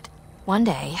secret. One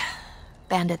day,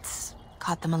 bandits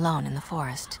caught them alone in the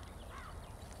forest.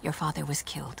 Your father was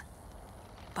killed,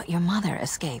 but your mother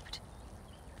escaped.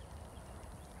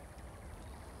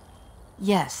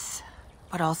 Yes,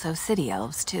 but also city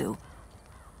elves too.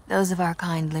 Those of our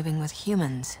kind living with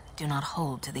humans do not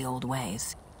hold to the old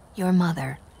ways. Your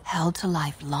mother held to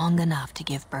life long enough to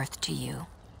give birth to you.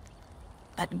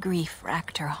 But grief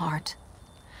racked her heart.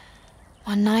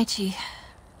 One night she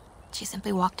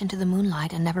simply walked into the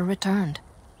moonlight and never returned.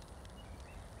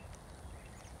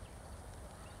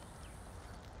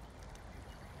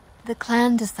 The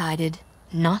clan decided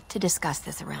not to discuss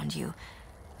this around you,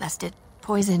 lest it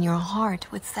poison your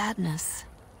heart with sadness.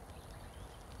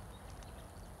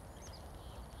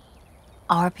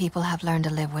 Our people have learned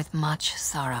to live with much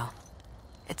sorrow.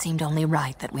 It seemed only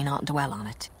right that we not dwell on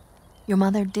it. Your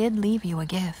mother did leave you a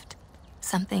gift,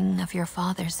 something of your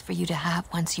father's for you to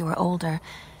have once you were older.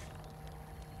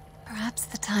 Perhaps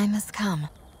the time has come.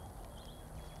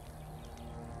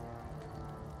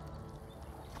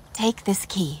 Take this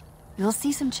key. You'll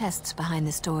see some chests behind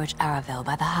the storage Aravel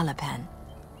by the Halapan.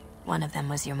 One of them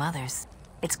was your mother's.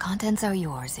 Its contents are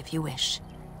yours if you wish.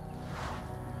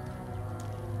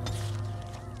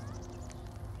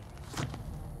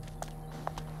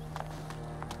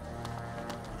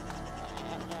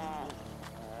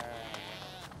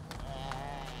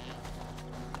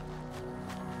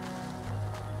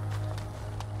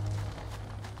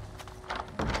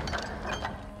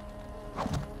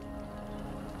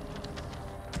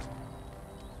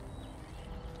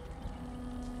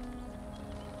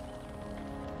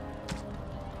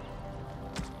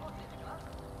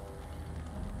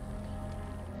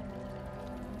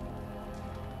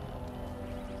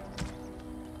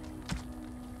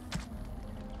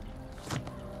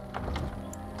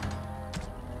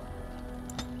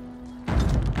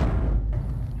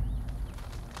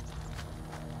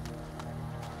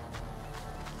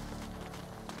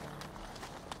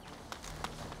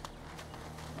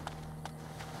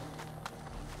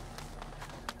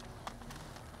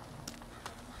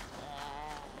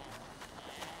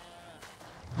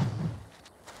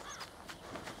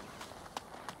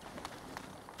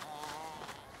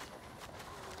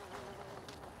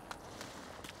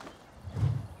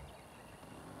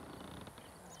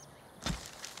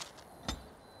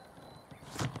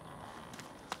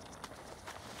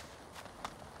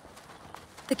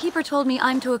 The Keeper told me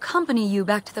I'm to accompany you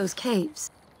back to those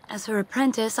caves. As her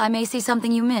apprentice, I may see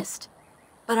something you missed.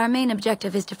 But our main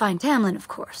objective is to find Tamlin, of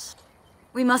course.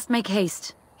 We must make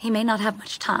haste. He may not have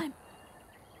much time.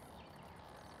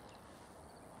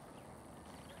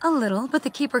 A little, but the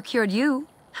Keeper cured you.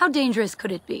 How dangerous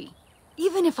could it be?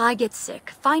 Even if I get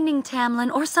sick, finding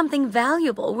Tamlin or something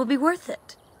valuable will be worth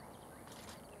it.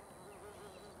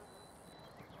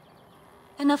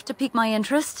 Enough to pique my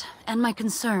interest and my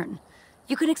concern.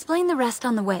 You can explain the rest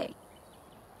on the way.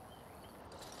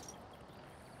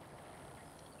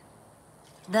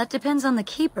 That depends on the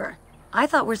Keeper. I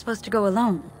thought we're supposed to go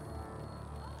alone.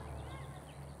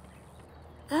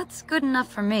 That's good enough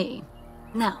for me.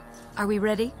 Now, are we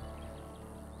ready?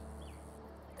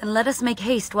 Then let us make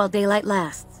haste while daylight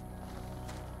lasts.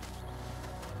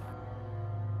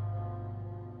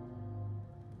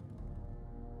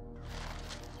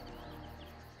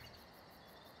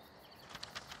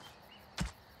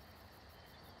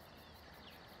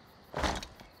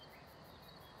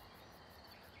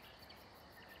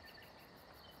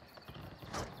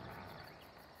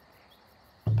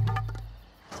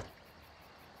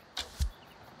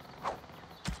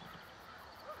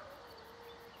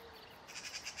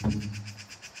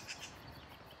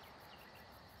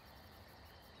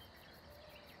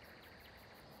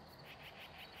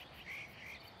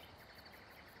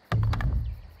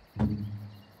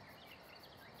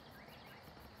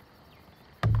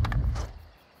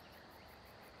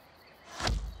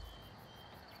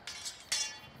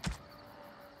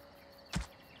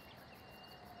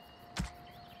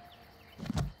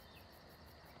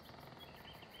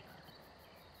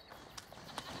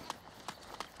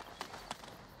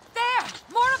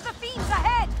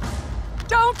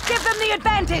 Don't give them the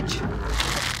advantage!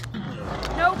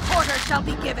 No quarter shall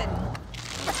be given.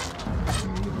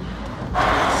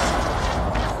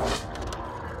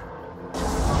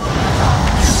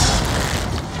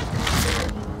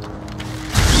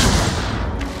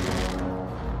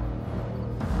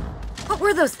 What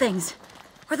were those things?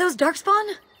 Were those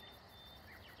Darkspawn?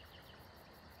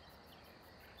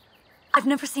 I've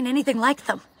never seen anything like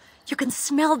them. You can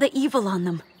smell the evil on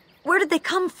them. Where did they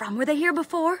come from? Were they here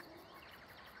before?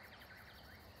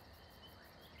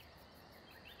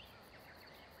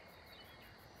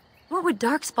 What would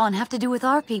Darkspawn have to do with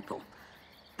our people?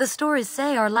 The stories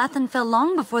say our Lathan fell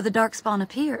long before the Darkspawn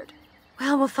appeared.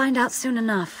 Well, we'll find out soon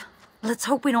enough. Let's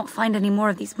hope we don't find any more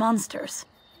of these monsters.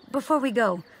 Before we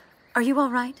go, are you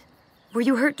all right? Were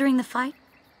you hurt during the fight?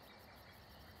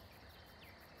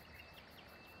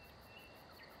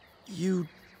 You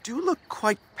do look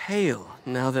quite pale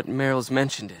now that Meryl's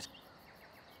mentioned it.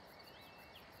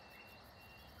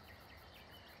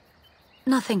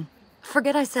 Nothing.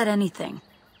 Forget I said anything.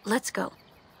 Let's go.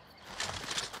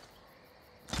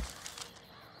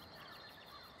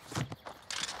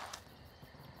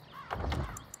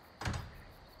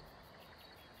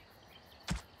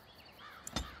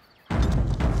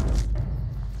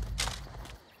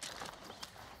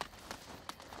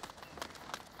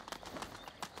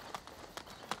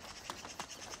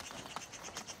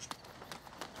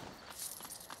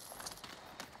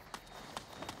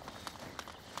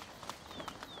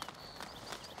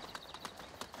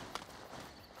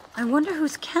 I wonder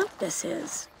whose camp this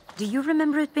is. Do you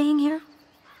remember it being here?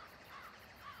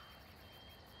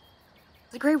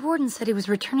 The Grey Warden said he was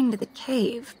returning to the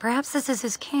cave. Perhaps this is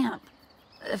his camp.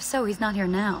 If so, he's not here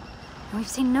now. And we've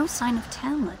seen no sign of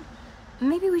Tamlin.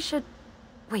 Maybe we should...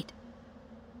 Wait.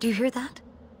 Do you hear that?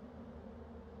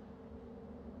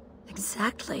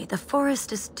 Exactly. The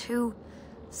forest is too...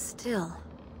 still.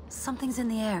 Something's in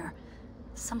the air.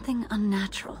 Something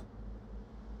unnatural.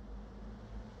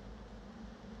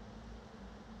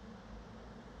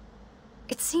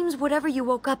 It seems whatever you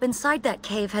woke up inside that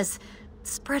cave has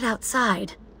spread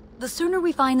outside. The sooner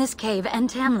we find this cave and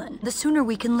Tamlin, the sooner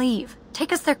we can leave.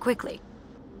 Take us there quickly.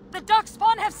 The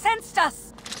Darkspawn have sensed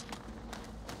us!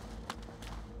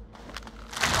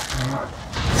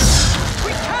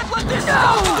 We can't let this go!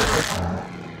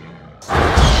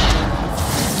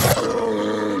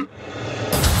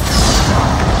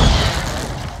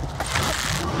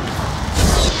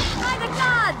 By the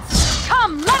gods!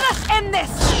 Come, let us end this!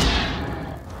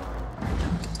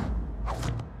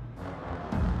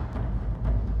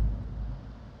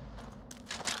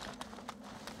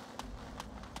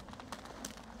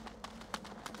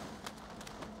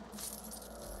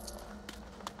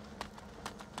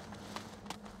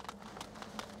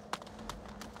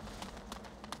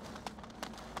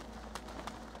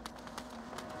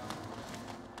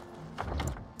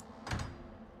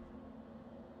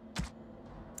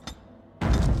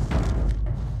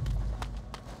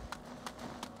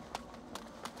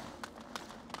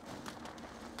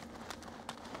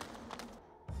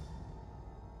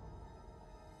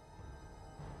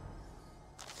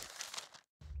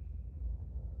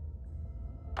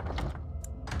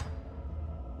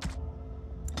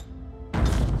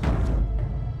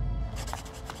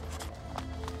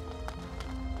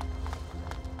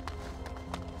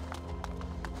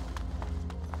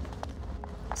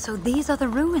 So these are the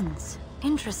ruins.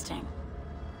 Interesting.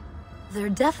 They're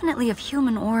definitely of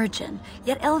human origin,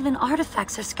 yet elven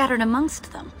artifacts are scattered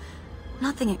amongst them.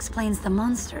 Nothing explains the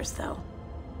monsters, though.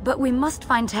 But we must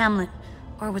find Tamlin,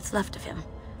 or what's left of him.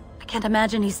 I can't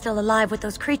imagine he's still alive with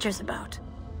those creatures about.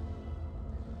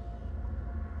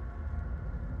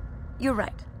 You're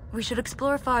right. We should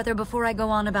explore farther before I go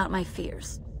on about my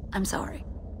fears. I'm sorry.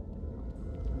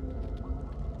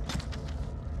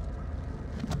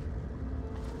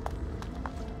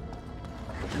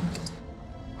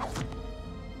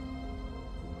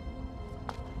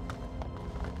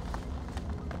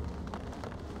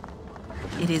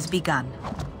 It is begun.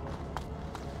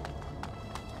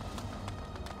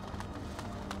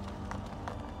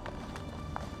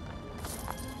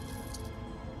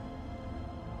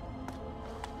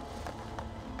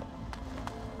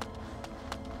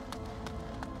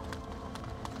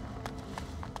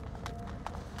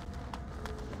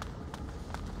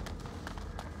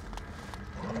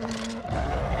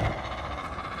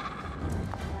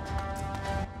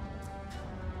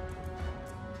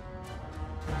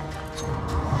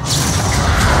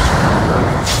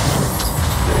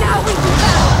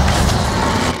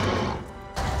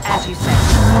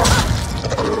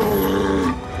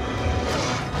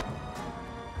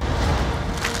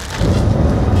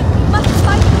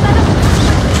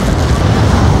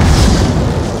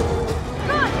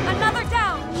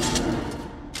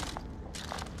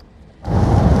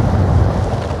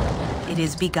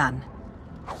 Begun.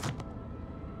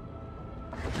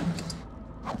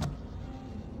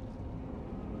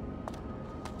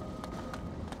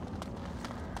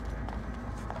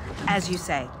 As you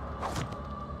say.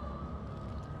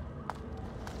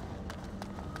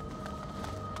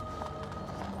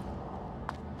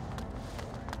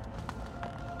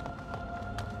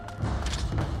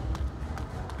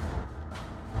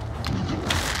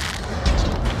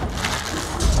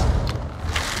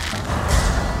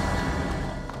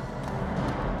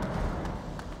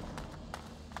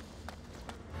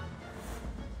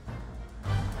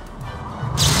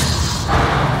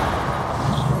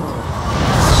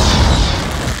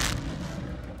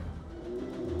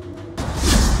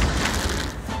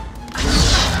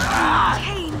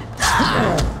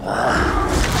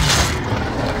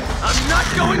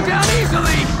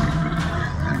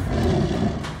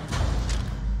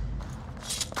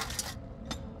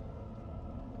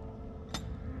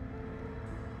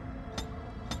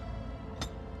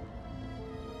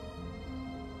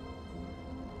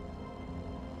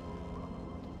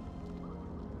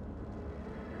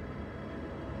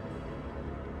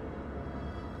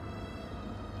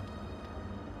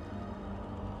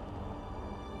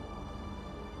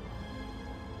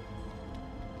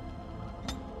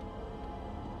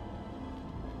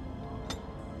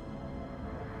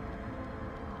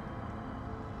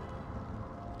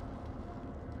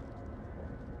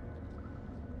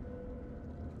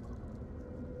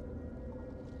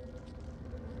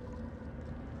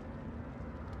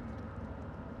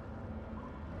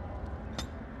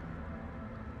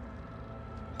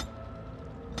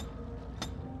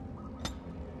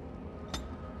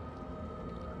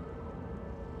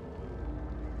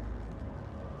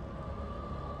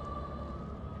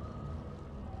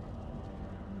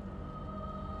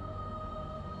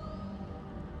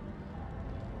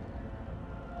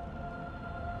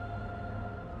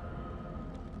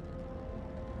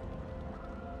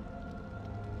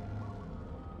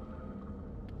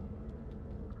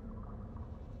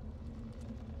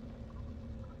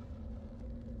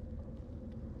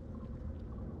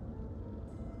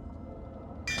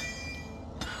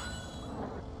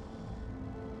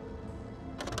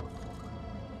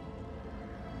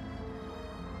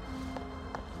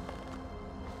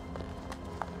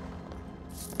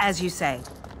 As you say.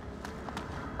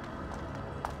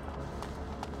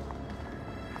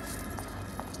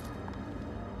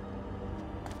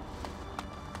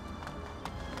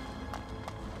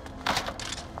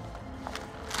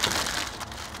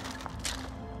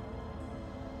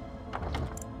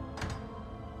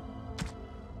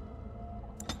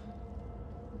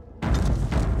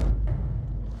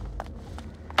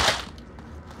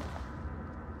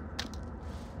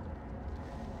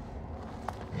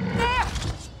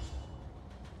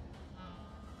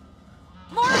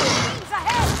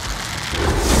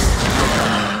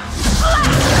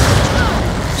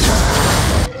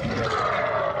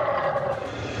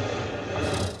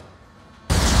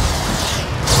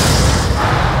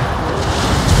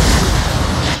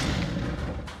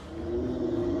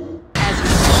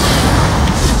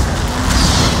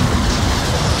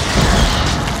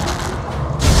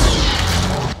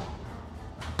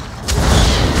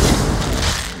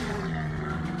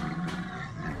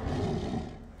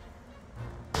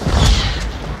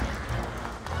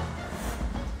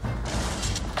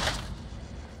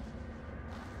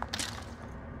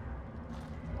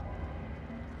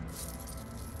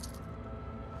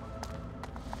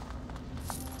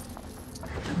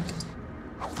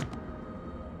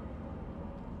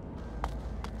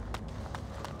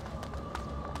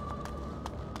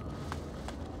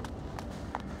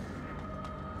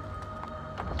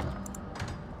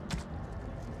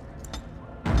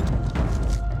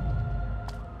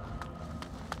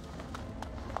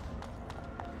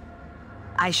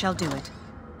 I shall do it.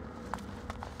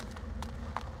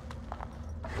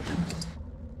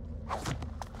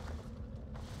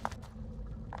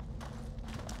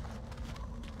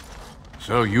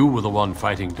 So you were the one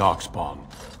fighting Darkspawn.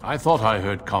 I thought I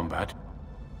heard combat.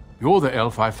 You're the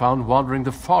elf I found wandering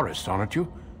the forest, aren't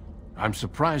you? I'm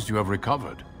surprised you have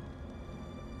recovered.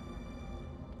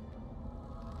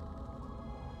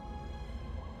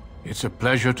 It's a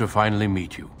pleasure to finally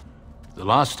meet you. The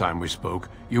last time we spoke,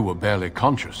 you were barely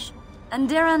conscious.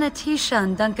 Andera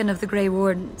Natishan, Duncan of the Grey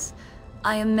Wardens.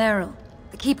 I am Meryl,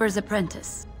 the Keeper's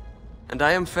apprentice. And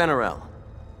I am Fenarel.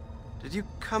 Did you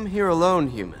come here alone,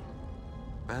 human?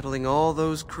 Battling all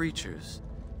those creatures?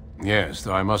 Yes,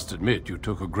 though I must admit you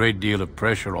took a great deal of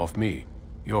pressure off me.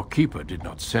 Your Keeper did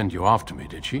not send you after me,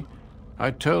 did she?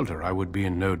 I told her I would be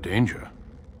in no danger.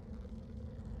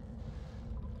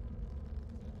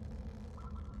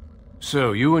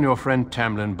 So, you and your friend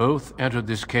Tamlin both entered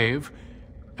this cave,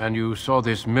 and you saw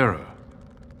this mirror.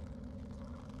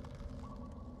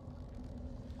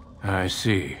 I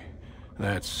see.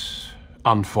 That's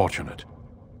unfortunate.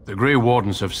 The Grey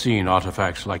Wardens have seen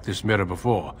artifacts like this mirror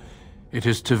before. It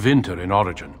is Tevinter in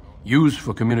origin, used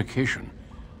for communication.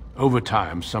 Over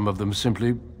time, some of them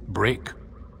simply break.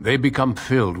 They become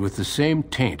filled with the same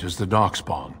taint as the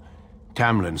Darkspawn.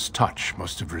 Tamlin's touch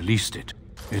must have released it.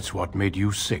 It's what made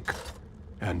you sick.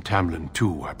 And Tamlin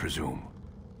too, I presume.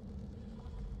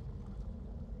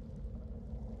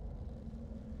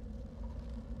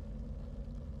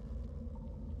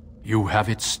 You have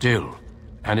it still,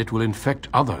 and it will infect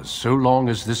others so long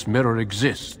as this mirror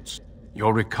exists.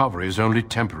 Your recovery is only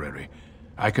temporary.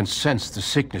 I can sense the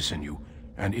sickness in you,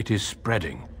 and it is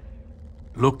spreading.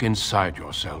 Look inside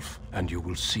yourself, and you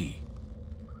will see.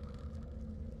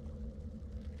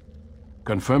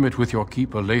 Confirm it with your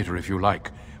Keeper later if you like.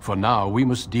 For now, we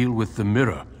must deal with the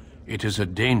mirror. It is a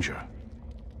danger.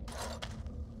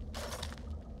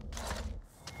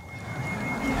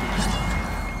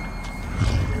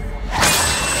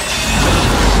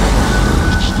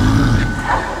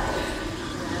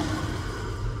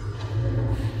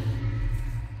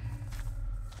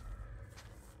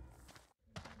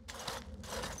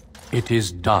 It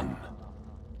is done.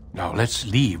 Now let's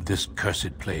leave this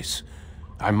cursed place.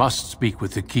 I must speak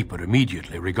with the Keeper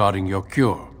immediately regarding your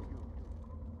cure.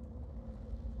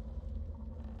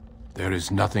 There is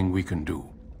nothing we can do.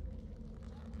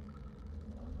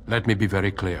 Let me be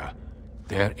very clear.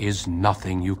 There is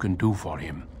nothing you can do for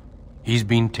him. He's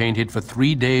been tainted for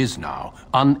 3 days now,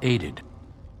 unaided.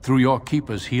 Through your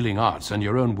Keeper's healing arts and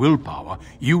your own willpower,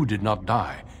 you did not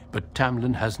die, but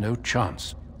Tamlin has no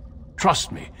chance.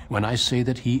 Trust me when I say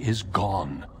that he is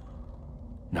gone.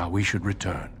 Now we should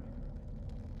return.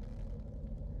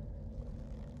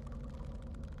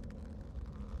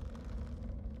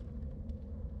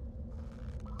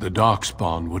 The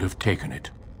Darkspawn would have taken it.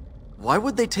 Why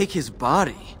would they take his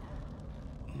body?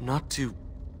 Not to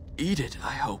eat it,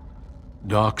 I hope.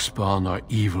 Darkspawn are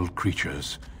evil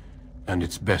creatures, and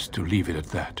it's best to leave it at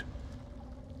that.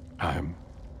 I'm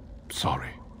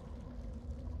sorry.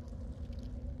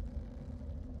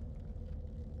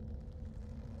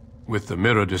 With the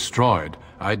mirror destroyed,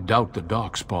 I doubt the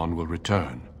Darkspawn will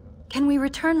return. Can we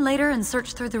return later and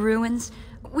search through the ruins?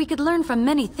 We could learn from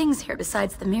many things here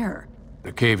besides the mirror.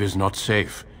 The cave is not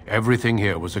safe. Everything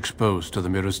here was exposed to the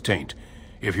mirror's taint.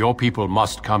 If your people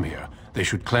must come here, they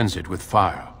should cleanse it with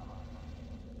fire.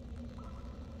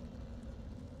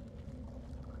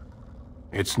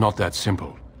 It's not that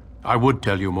simple. I would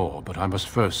tell you more, but I must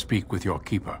first speak with your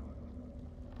keeper.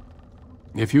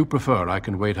 If you prefer, I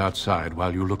can wait outside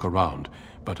while you look around,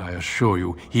 but I assure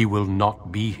you, he will not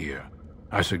be here.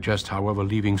 I suggest, however,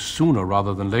 leaving sooner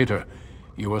rather than later.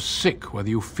 You are sick, whether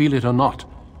you feel it or not,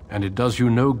 and it does you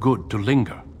no good to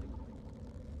linger.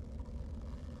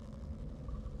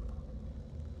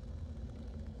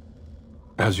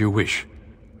 As you wish.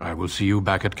 I will see you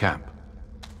back at camp.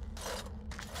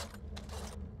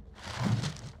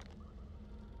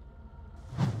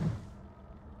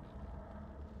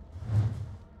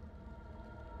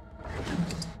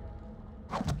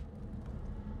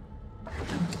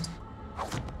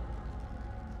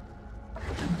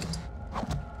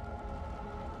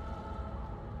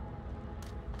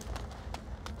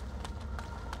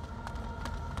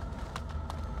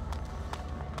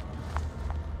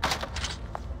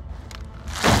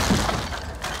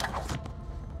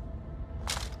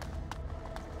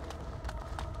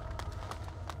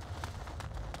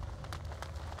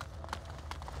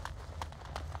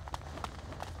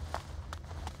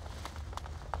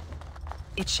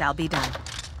 It shall be done.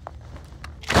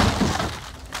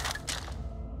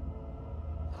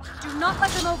 Do not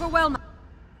let them overwhelm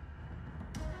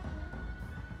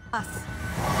us.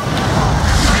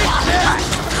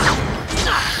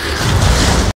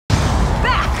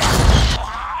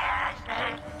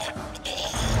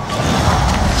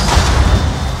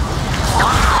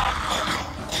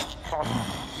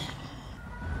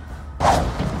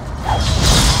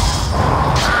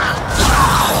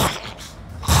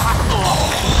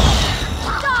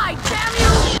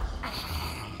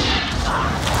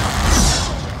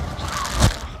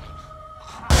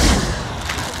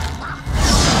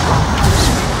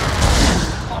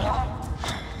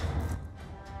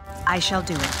 I shall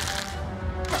do it.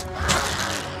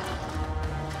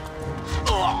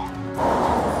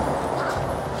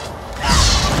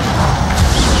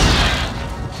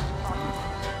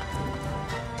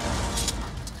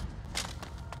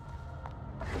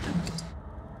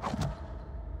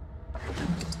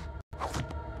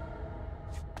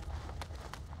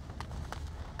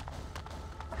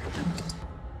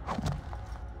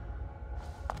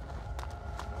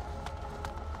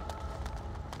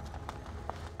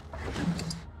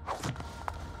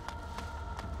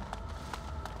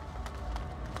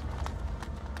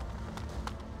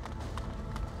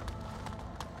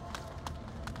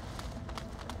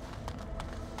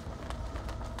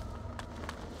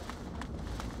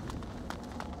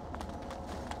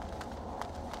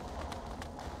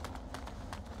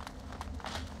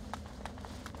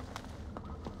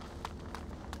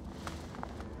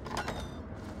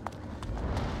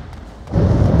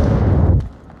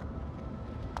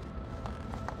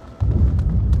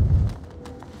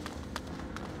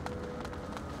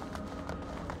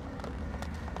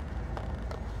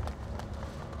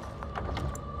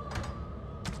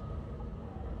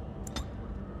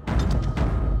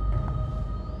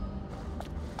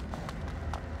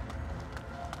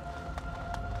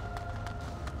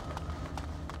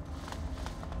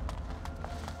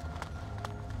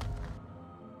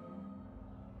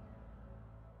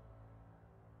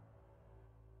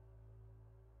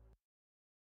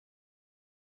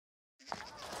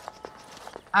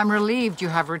 I'm relieved you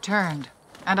have returned,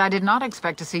 and I did not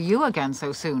expect to see you again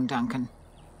so soon, Duncan.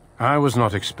 I was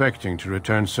not expecting to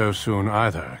return so soon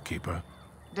either, Keeper.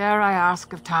 Dare I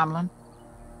ask of Tamlin?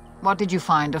 What did you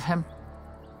find of him?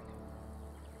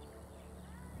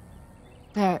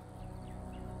 There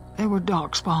were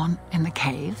Darkspawn in the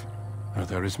cave?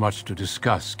 There is much to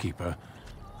discuss, Keeper.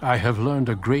 I have learned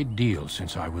a great deal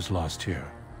since I was last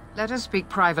here. Let us speak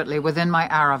privately within my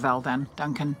Aravel, then,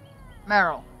 Duncan.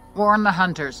 Merrill, warn the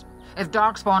hunters. If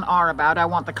Darkspawn are about, I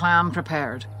want the clan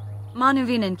prepared.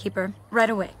 Manuvinen, Keeper. Right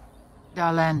away.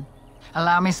 Dalen,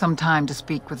 allow me some time to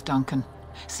speak with Duncan.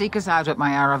 Seek us out at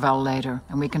my Aravel later,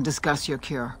 and we can discuss your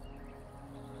cure.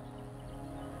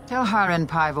 Tell Harin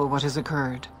Pyvel what has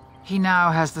occurred. He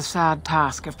now has the sad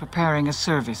task of preparing a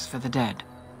service for the dead.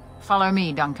 Follow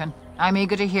me, Duncan. I'm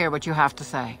eager to hear what you have to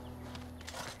say.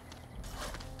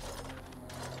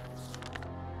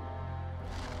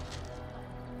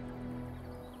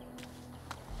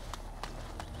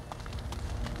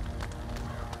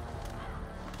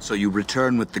 So you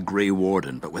return with the Grey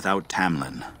Warden, but without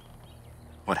Tamlin.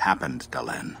 What happened,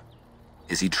 Dalen?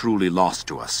 Is he truly lost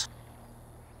to us?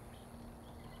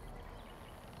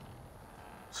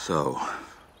 So,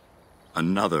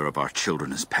 another of our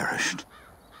children has perished.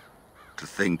 To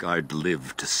think I'd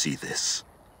live to see this.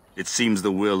 It seems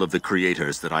the will of the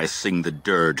creators that I sing the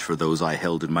dirge for those I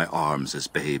held in my arms as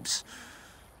babes.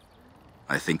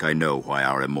 I think I know why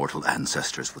our immortal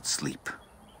ancestors would sleep.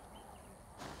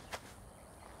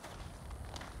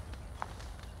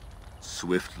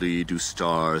 Swiftly do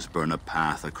stars burn a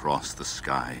path across the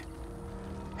sky,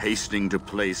 hastening to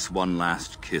place one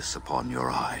last kiss upon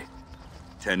your eye.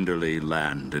 Tenderly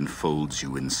land enfolds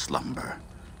you in slumber,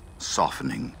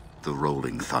 softening the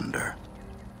rolling thunder.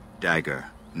 Dagger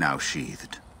now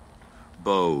sheathed,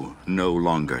 bow no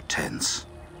longer tense.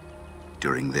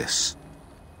 During this,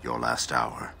 your last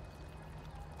hour,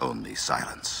 only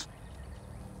silence.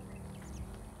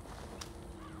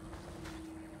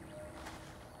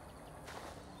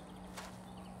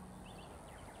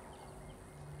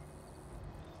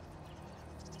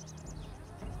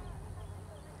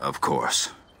 Of course.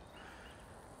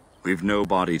 We've no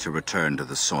body to return to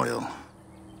the soil,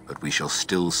 but we shall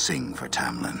still sing for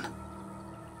Tamlin.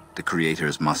 The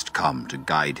creators must come to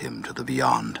guide him to the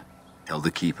beyond. Tell the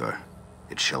Keeper,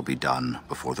 it shall be done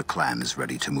before the clan is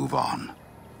ready to move on.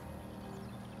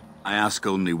 I ask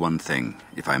only one thing,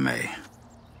 if I may.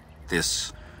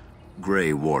 This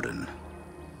Grey Warden,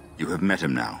 you have met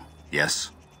him now,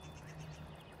 yes?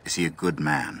 Is he a good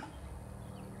man?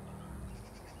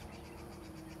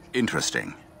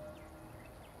 Interesting.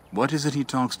 What is it he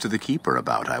talks to the Keeper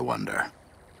about, I wonder?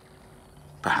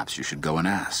 Perhaps you should go and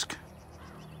ask.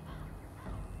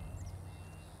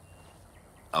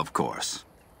 Of course.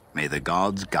 May the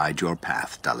gods guide your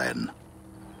path, Dalish.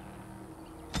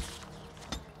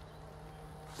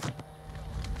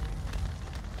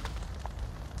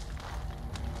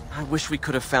 I wish we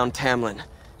could have found Tamlin.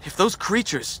 If those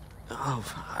creatures... Oh,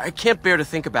 I can't bear to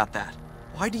think about that.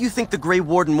 Why do you think the Grey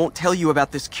Warden won't tell you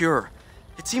about this cure?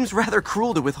 It seems rather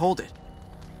cruel to withhold it.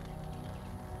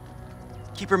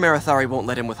 Keeper Marathari won't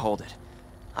let him withhold it.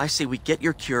 I say we get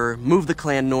your cure, move the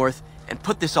clan north, and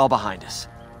put this all behind us.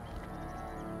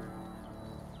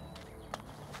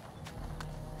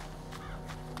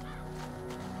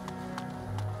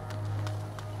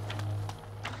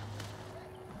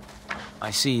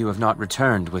 I see you have not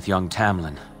returned with young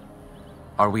Tamlin.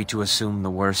 Are we to assume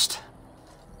the worst?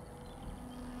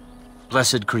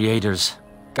 Blessed creators,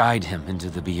 guide him into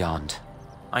the beyond.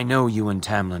 I know you and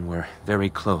Tamlin were very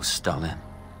close, Dalish.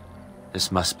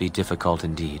 This must be difficult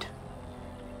indeed.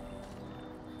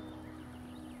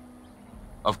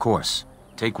 Of course,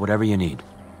 take whatever you need.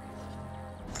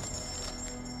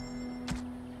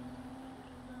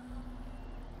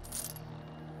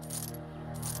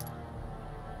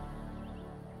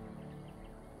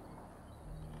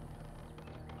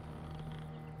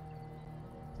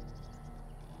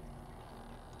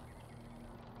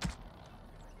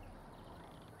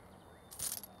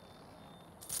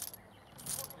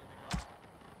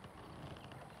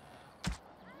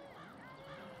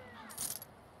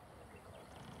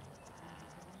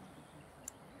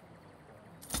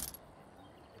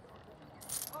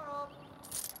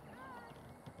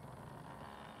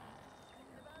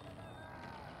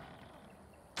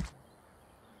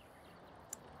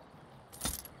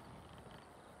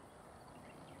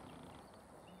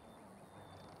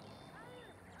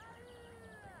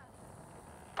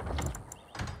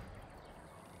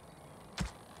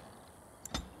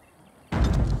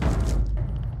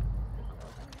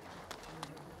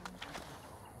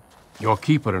 Your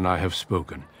Keeper and I have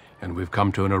spoken, and we've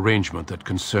come to an arrangement that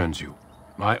concerns you.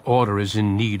 My order is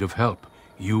in need of help.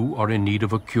 You are in need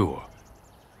of a cure.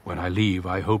 When I leave,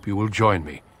 I hope you will join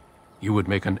me. You would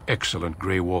make an excellent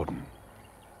Grey Warden.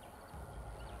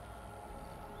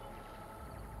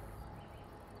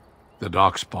 The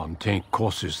Darkspawn taint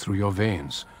courses through your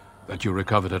veins. That you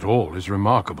recovered at all is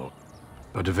remarkable.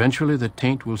 But eventually the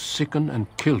taint will sicken and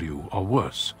kill you, or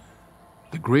worse.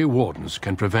 The Grey Wardens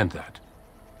can prevent that.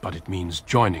 But it means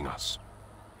joining us.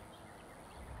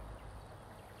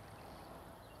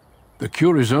 The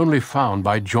cure is only found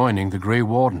by joining the Grey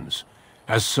Wardens.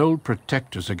 As sole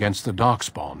protectors against the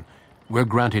Darkspawn, we're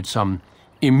granted some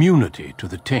immunity to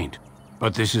the taint.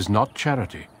 But this is not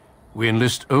charity. We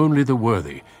enlist only the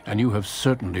worthy, and you have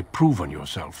certainly proven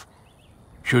yourself.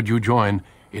 Should you join,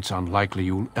 it's unlikely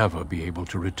you'll ever be able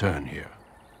to return here.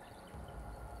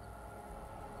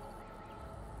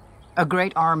 A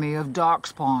great army of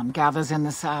Darkspawn gathers in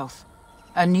the south.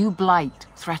 A new blight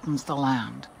threatens the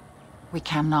land. We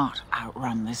cannot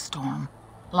outrun this storm.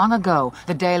 Long ago,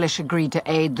 the Dalish agreed to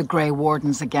aid the Grey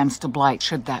Wardens against a blight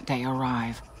should that day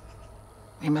arrive.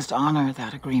 We must honor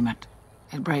that agreement.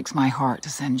 It breaks my heart to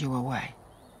send you away,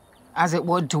 as it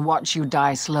would to watch you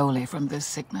die slowly from this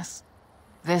sickness.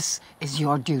 This is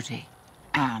your duty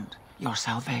and your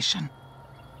salvation.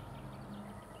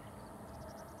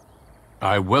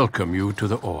 I welcome you to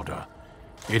the Order.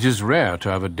 It is rare to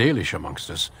have a Dalish amongst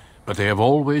us, but they have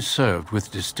always served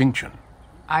with distinction.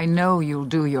 I know you'll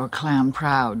do your clan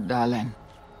proud, Dalish.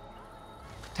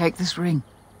 Take this ring.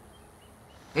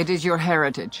 It is your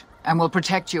heritage, and will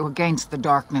protect you against the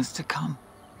darkness to come.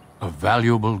 A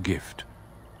valuable gift.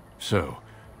 So,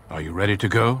 are you ready to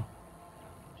go?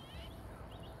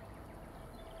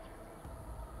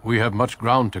 We have much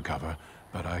ground to cover,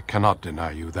 but I cannot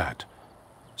deny you that.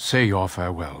 Say your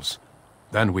farewells.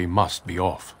 Then we must be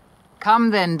off. Come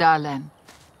then, Dalish.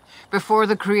 Before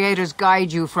the Creators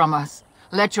guide you from us,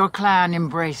 let your clan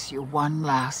embrace you one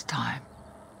last time.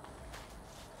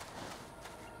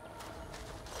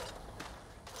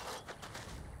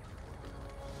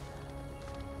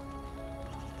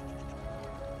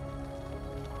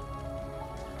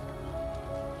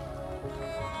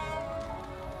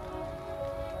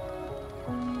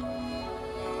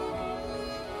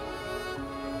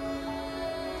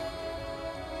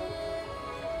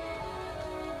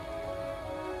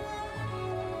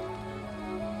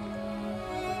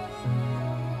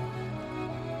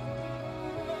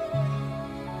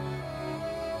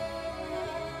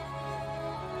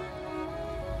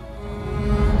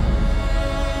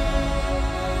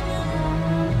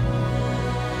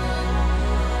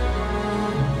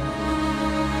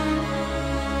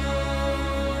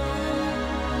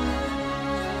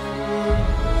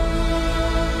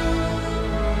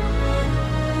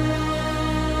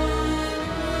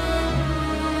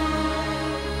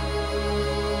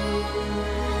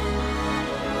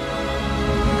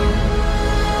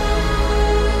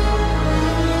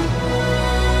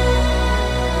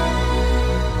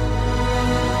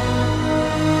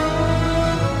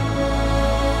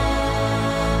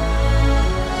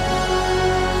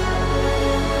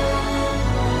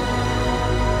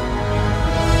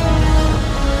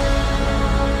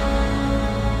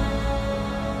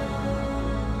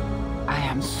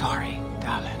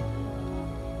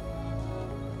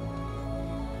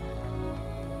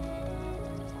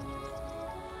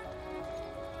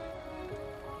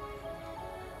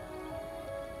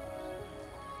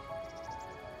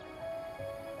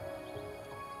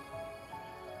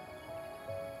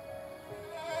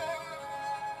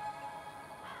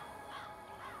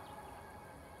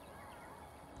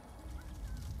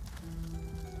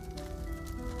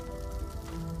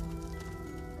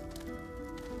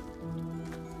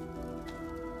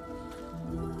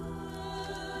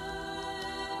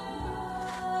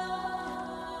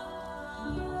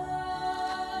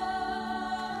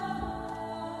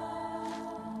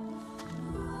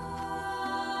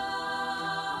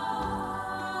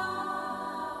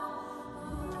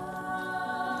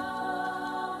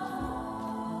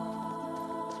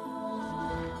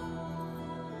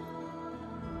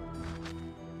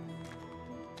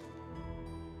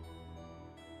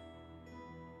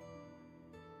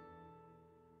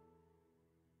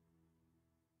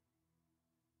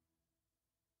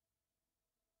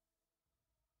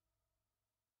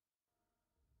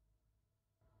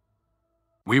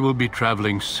 We will be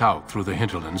traveling south through the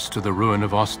hinterlands to the ruin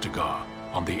of Ostagar,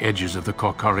 on the edges of the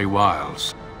Korkari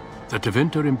Wilds. The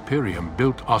Tevinter Imperium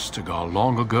built Ostagar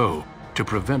long ago to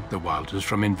prevent the Wilders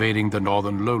from invading the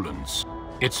northern lowlands.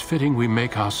 It's fitting we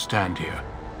make our stand here,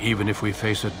 even if we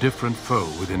face a different foe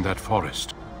within that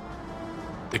forest.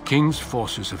 The King's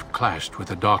forces have clashed with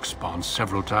the Darkspawn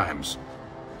several times,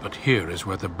 but here is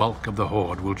where the bulk of the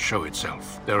Horde will show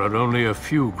itself. There are only a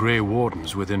few Grey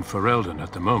Wardens within Ferelden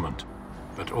at the moment,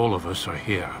 but all of us are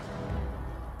here.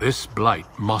 This blight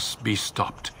must be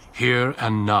stopped, here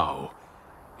and now.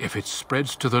 If it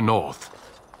spreads to the north,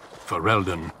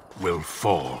 Ferelden will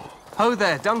fall. Ho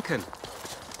there, Duncan.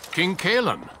 King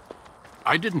Kaelan.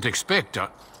 I didn't expect a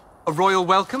royal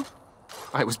welcome?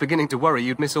 I was beginning to worry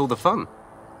you'd miss all the fun.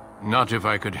 Not if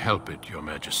I could help it, Your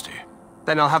Majesty.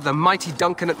 Then I'll have the mighty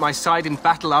Duncan at my side in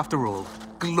battle after all.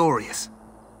 Glorious.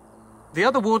 The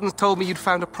other wardens told me you'd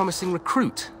found a promising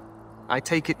recruit. I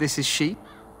take it this is she?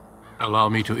 Allow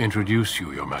me to introduce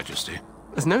you, Your Majesty.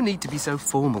 There's no need to be so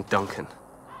formal, Duncan.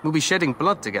 We'll be shedding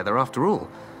blood together after all.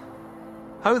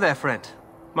 Ho there, friend.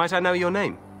 Might I know your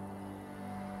name?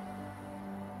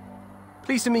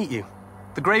 Pleased to meet you.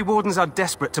 The Grey Wardens are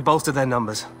desperate to bolster their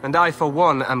numbers, and I, for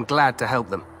one, am glad to help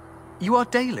them. You are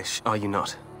Dalish, are you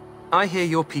not? I hear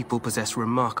your people possess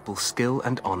remarkable skill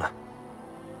and honor.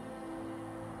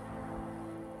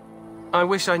 I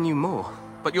wish I knew more,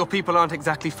 but your people aren't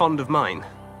exactly fond of mine,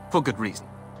 for good reason.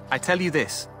 I tell you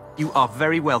this, You are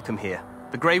very welcome here.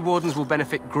 The Grey Wardens will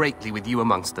benefit greatly with you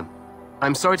amongst them.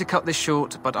 I'm sorry to cut this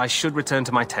short, but I should return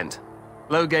to my tent.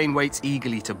 Loghain waits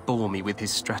eagerly to bore me with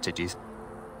his strategies.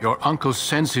 Your uncle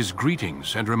sends his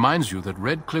greetings and reminds you that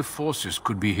Redcliffe forces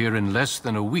could be here in less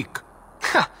than a week.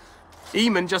 Ha!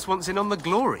 Eamon just wants in on the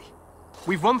glory.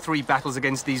 We've won 3 battles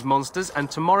against these monsters, and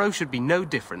tomorrow should be no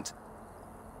different.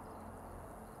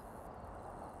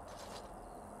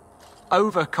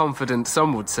 Overconfident,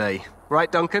 some would say. Right,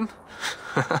 Duncan?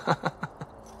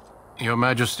 Your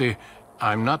Majesty,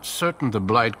 I'm not certain the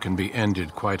Blight can be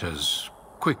ended quite as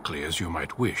quickly as you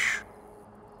might wish.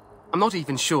 I'm not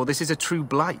even sure this is a true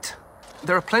blight.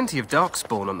 There are plenty of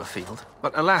Darkspawn on the field,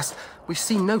 but alas, we've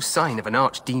seen no sign of an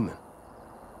archdemon.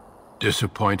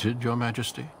 Disappointed, Your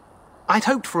Majesty? I'd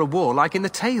hoped for a war like in the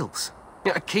tales.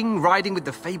 A king riding with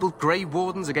the fabled Grey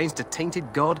Wardens against a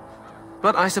tainted god.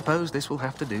 But I suppose this will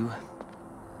have to do.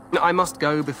 I must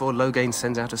go before Loghain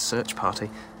sends out a search party.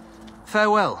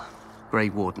 Farewell, Grey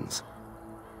Wardens.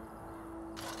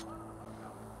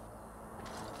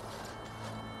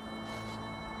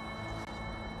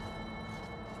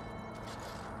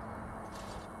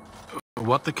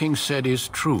 What the king said is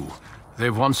true.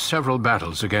 They've won several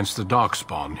battles against the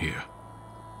Darkspawn here.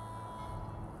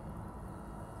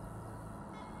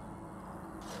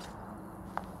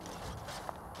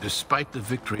 Despite the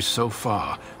victories so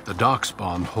far, the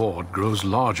Darkspawn horde grows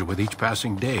larger with each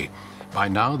passing day. By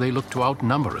now, they look to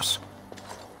outnumber us.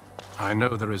 I know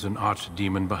there is an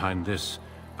archdemon behind this,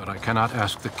 but I cannot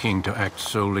ask the king to act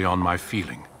solely on my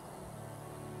feeling.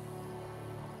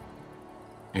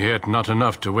 Yet not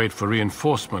enough to wait for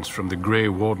reinforcements from the Grey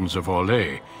Wardens of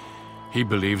Orlais. He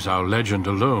believes our legend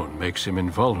alone makes him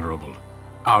invulnerable.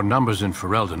 Our numbers in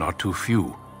Ferelden are too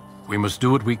few. We must do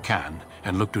what we can,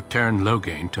 and look to Teyrn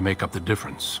Loghain to make up the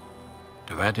difference.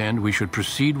 To that end, we should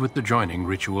proceed with the joining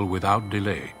ritual without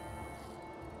delay.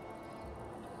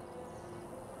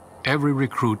 Every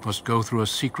recruit must go through a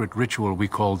secret ritual we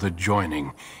call the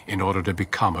joining in order to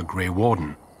become a Grey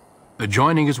Warden. The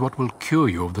joining is what will cure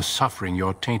you of the suffering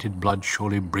your tainted blood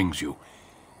surely brings you.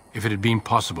 If it had been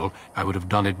possible, I would have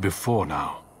done it before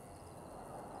now.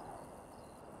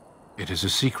 It is a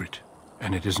secret,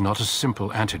 and it is not a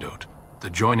simple antidote. The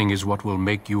joining is what will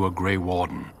make you a Grey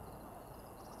Warden.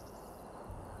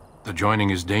 The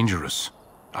joining is dangerous.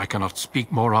 I cannot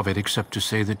speak more of it except to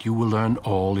say that you will learn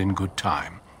all in good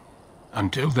time.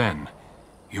 Until then,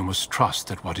 you must trust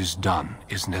that what is done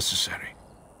is necessary.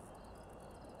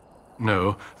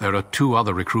 No, there are 2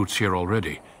 other recruits here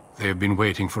already. They have been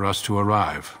waiting for us to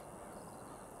arrive.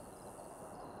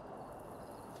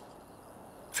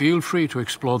 Feel free to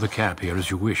explore the camp here as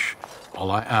you wish.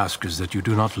 All I ask is that you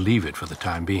do not leave it for the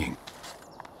time being.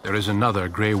 There is another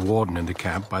Grey Warden in the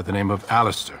camp by the name of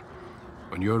Alistair.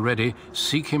 When you're ready,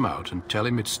 seek him out and tell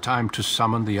him it's time to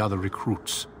summon the other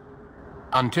recruits.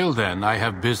 Until then, I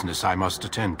have business I must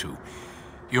attend to.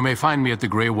 You may find me at the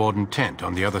Grey Warden tent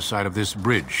on the other side of this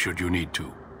bridge, should you need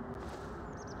to.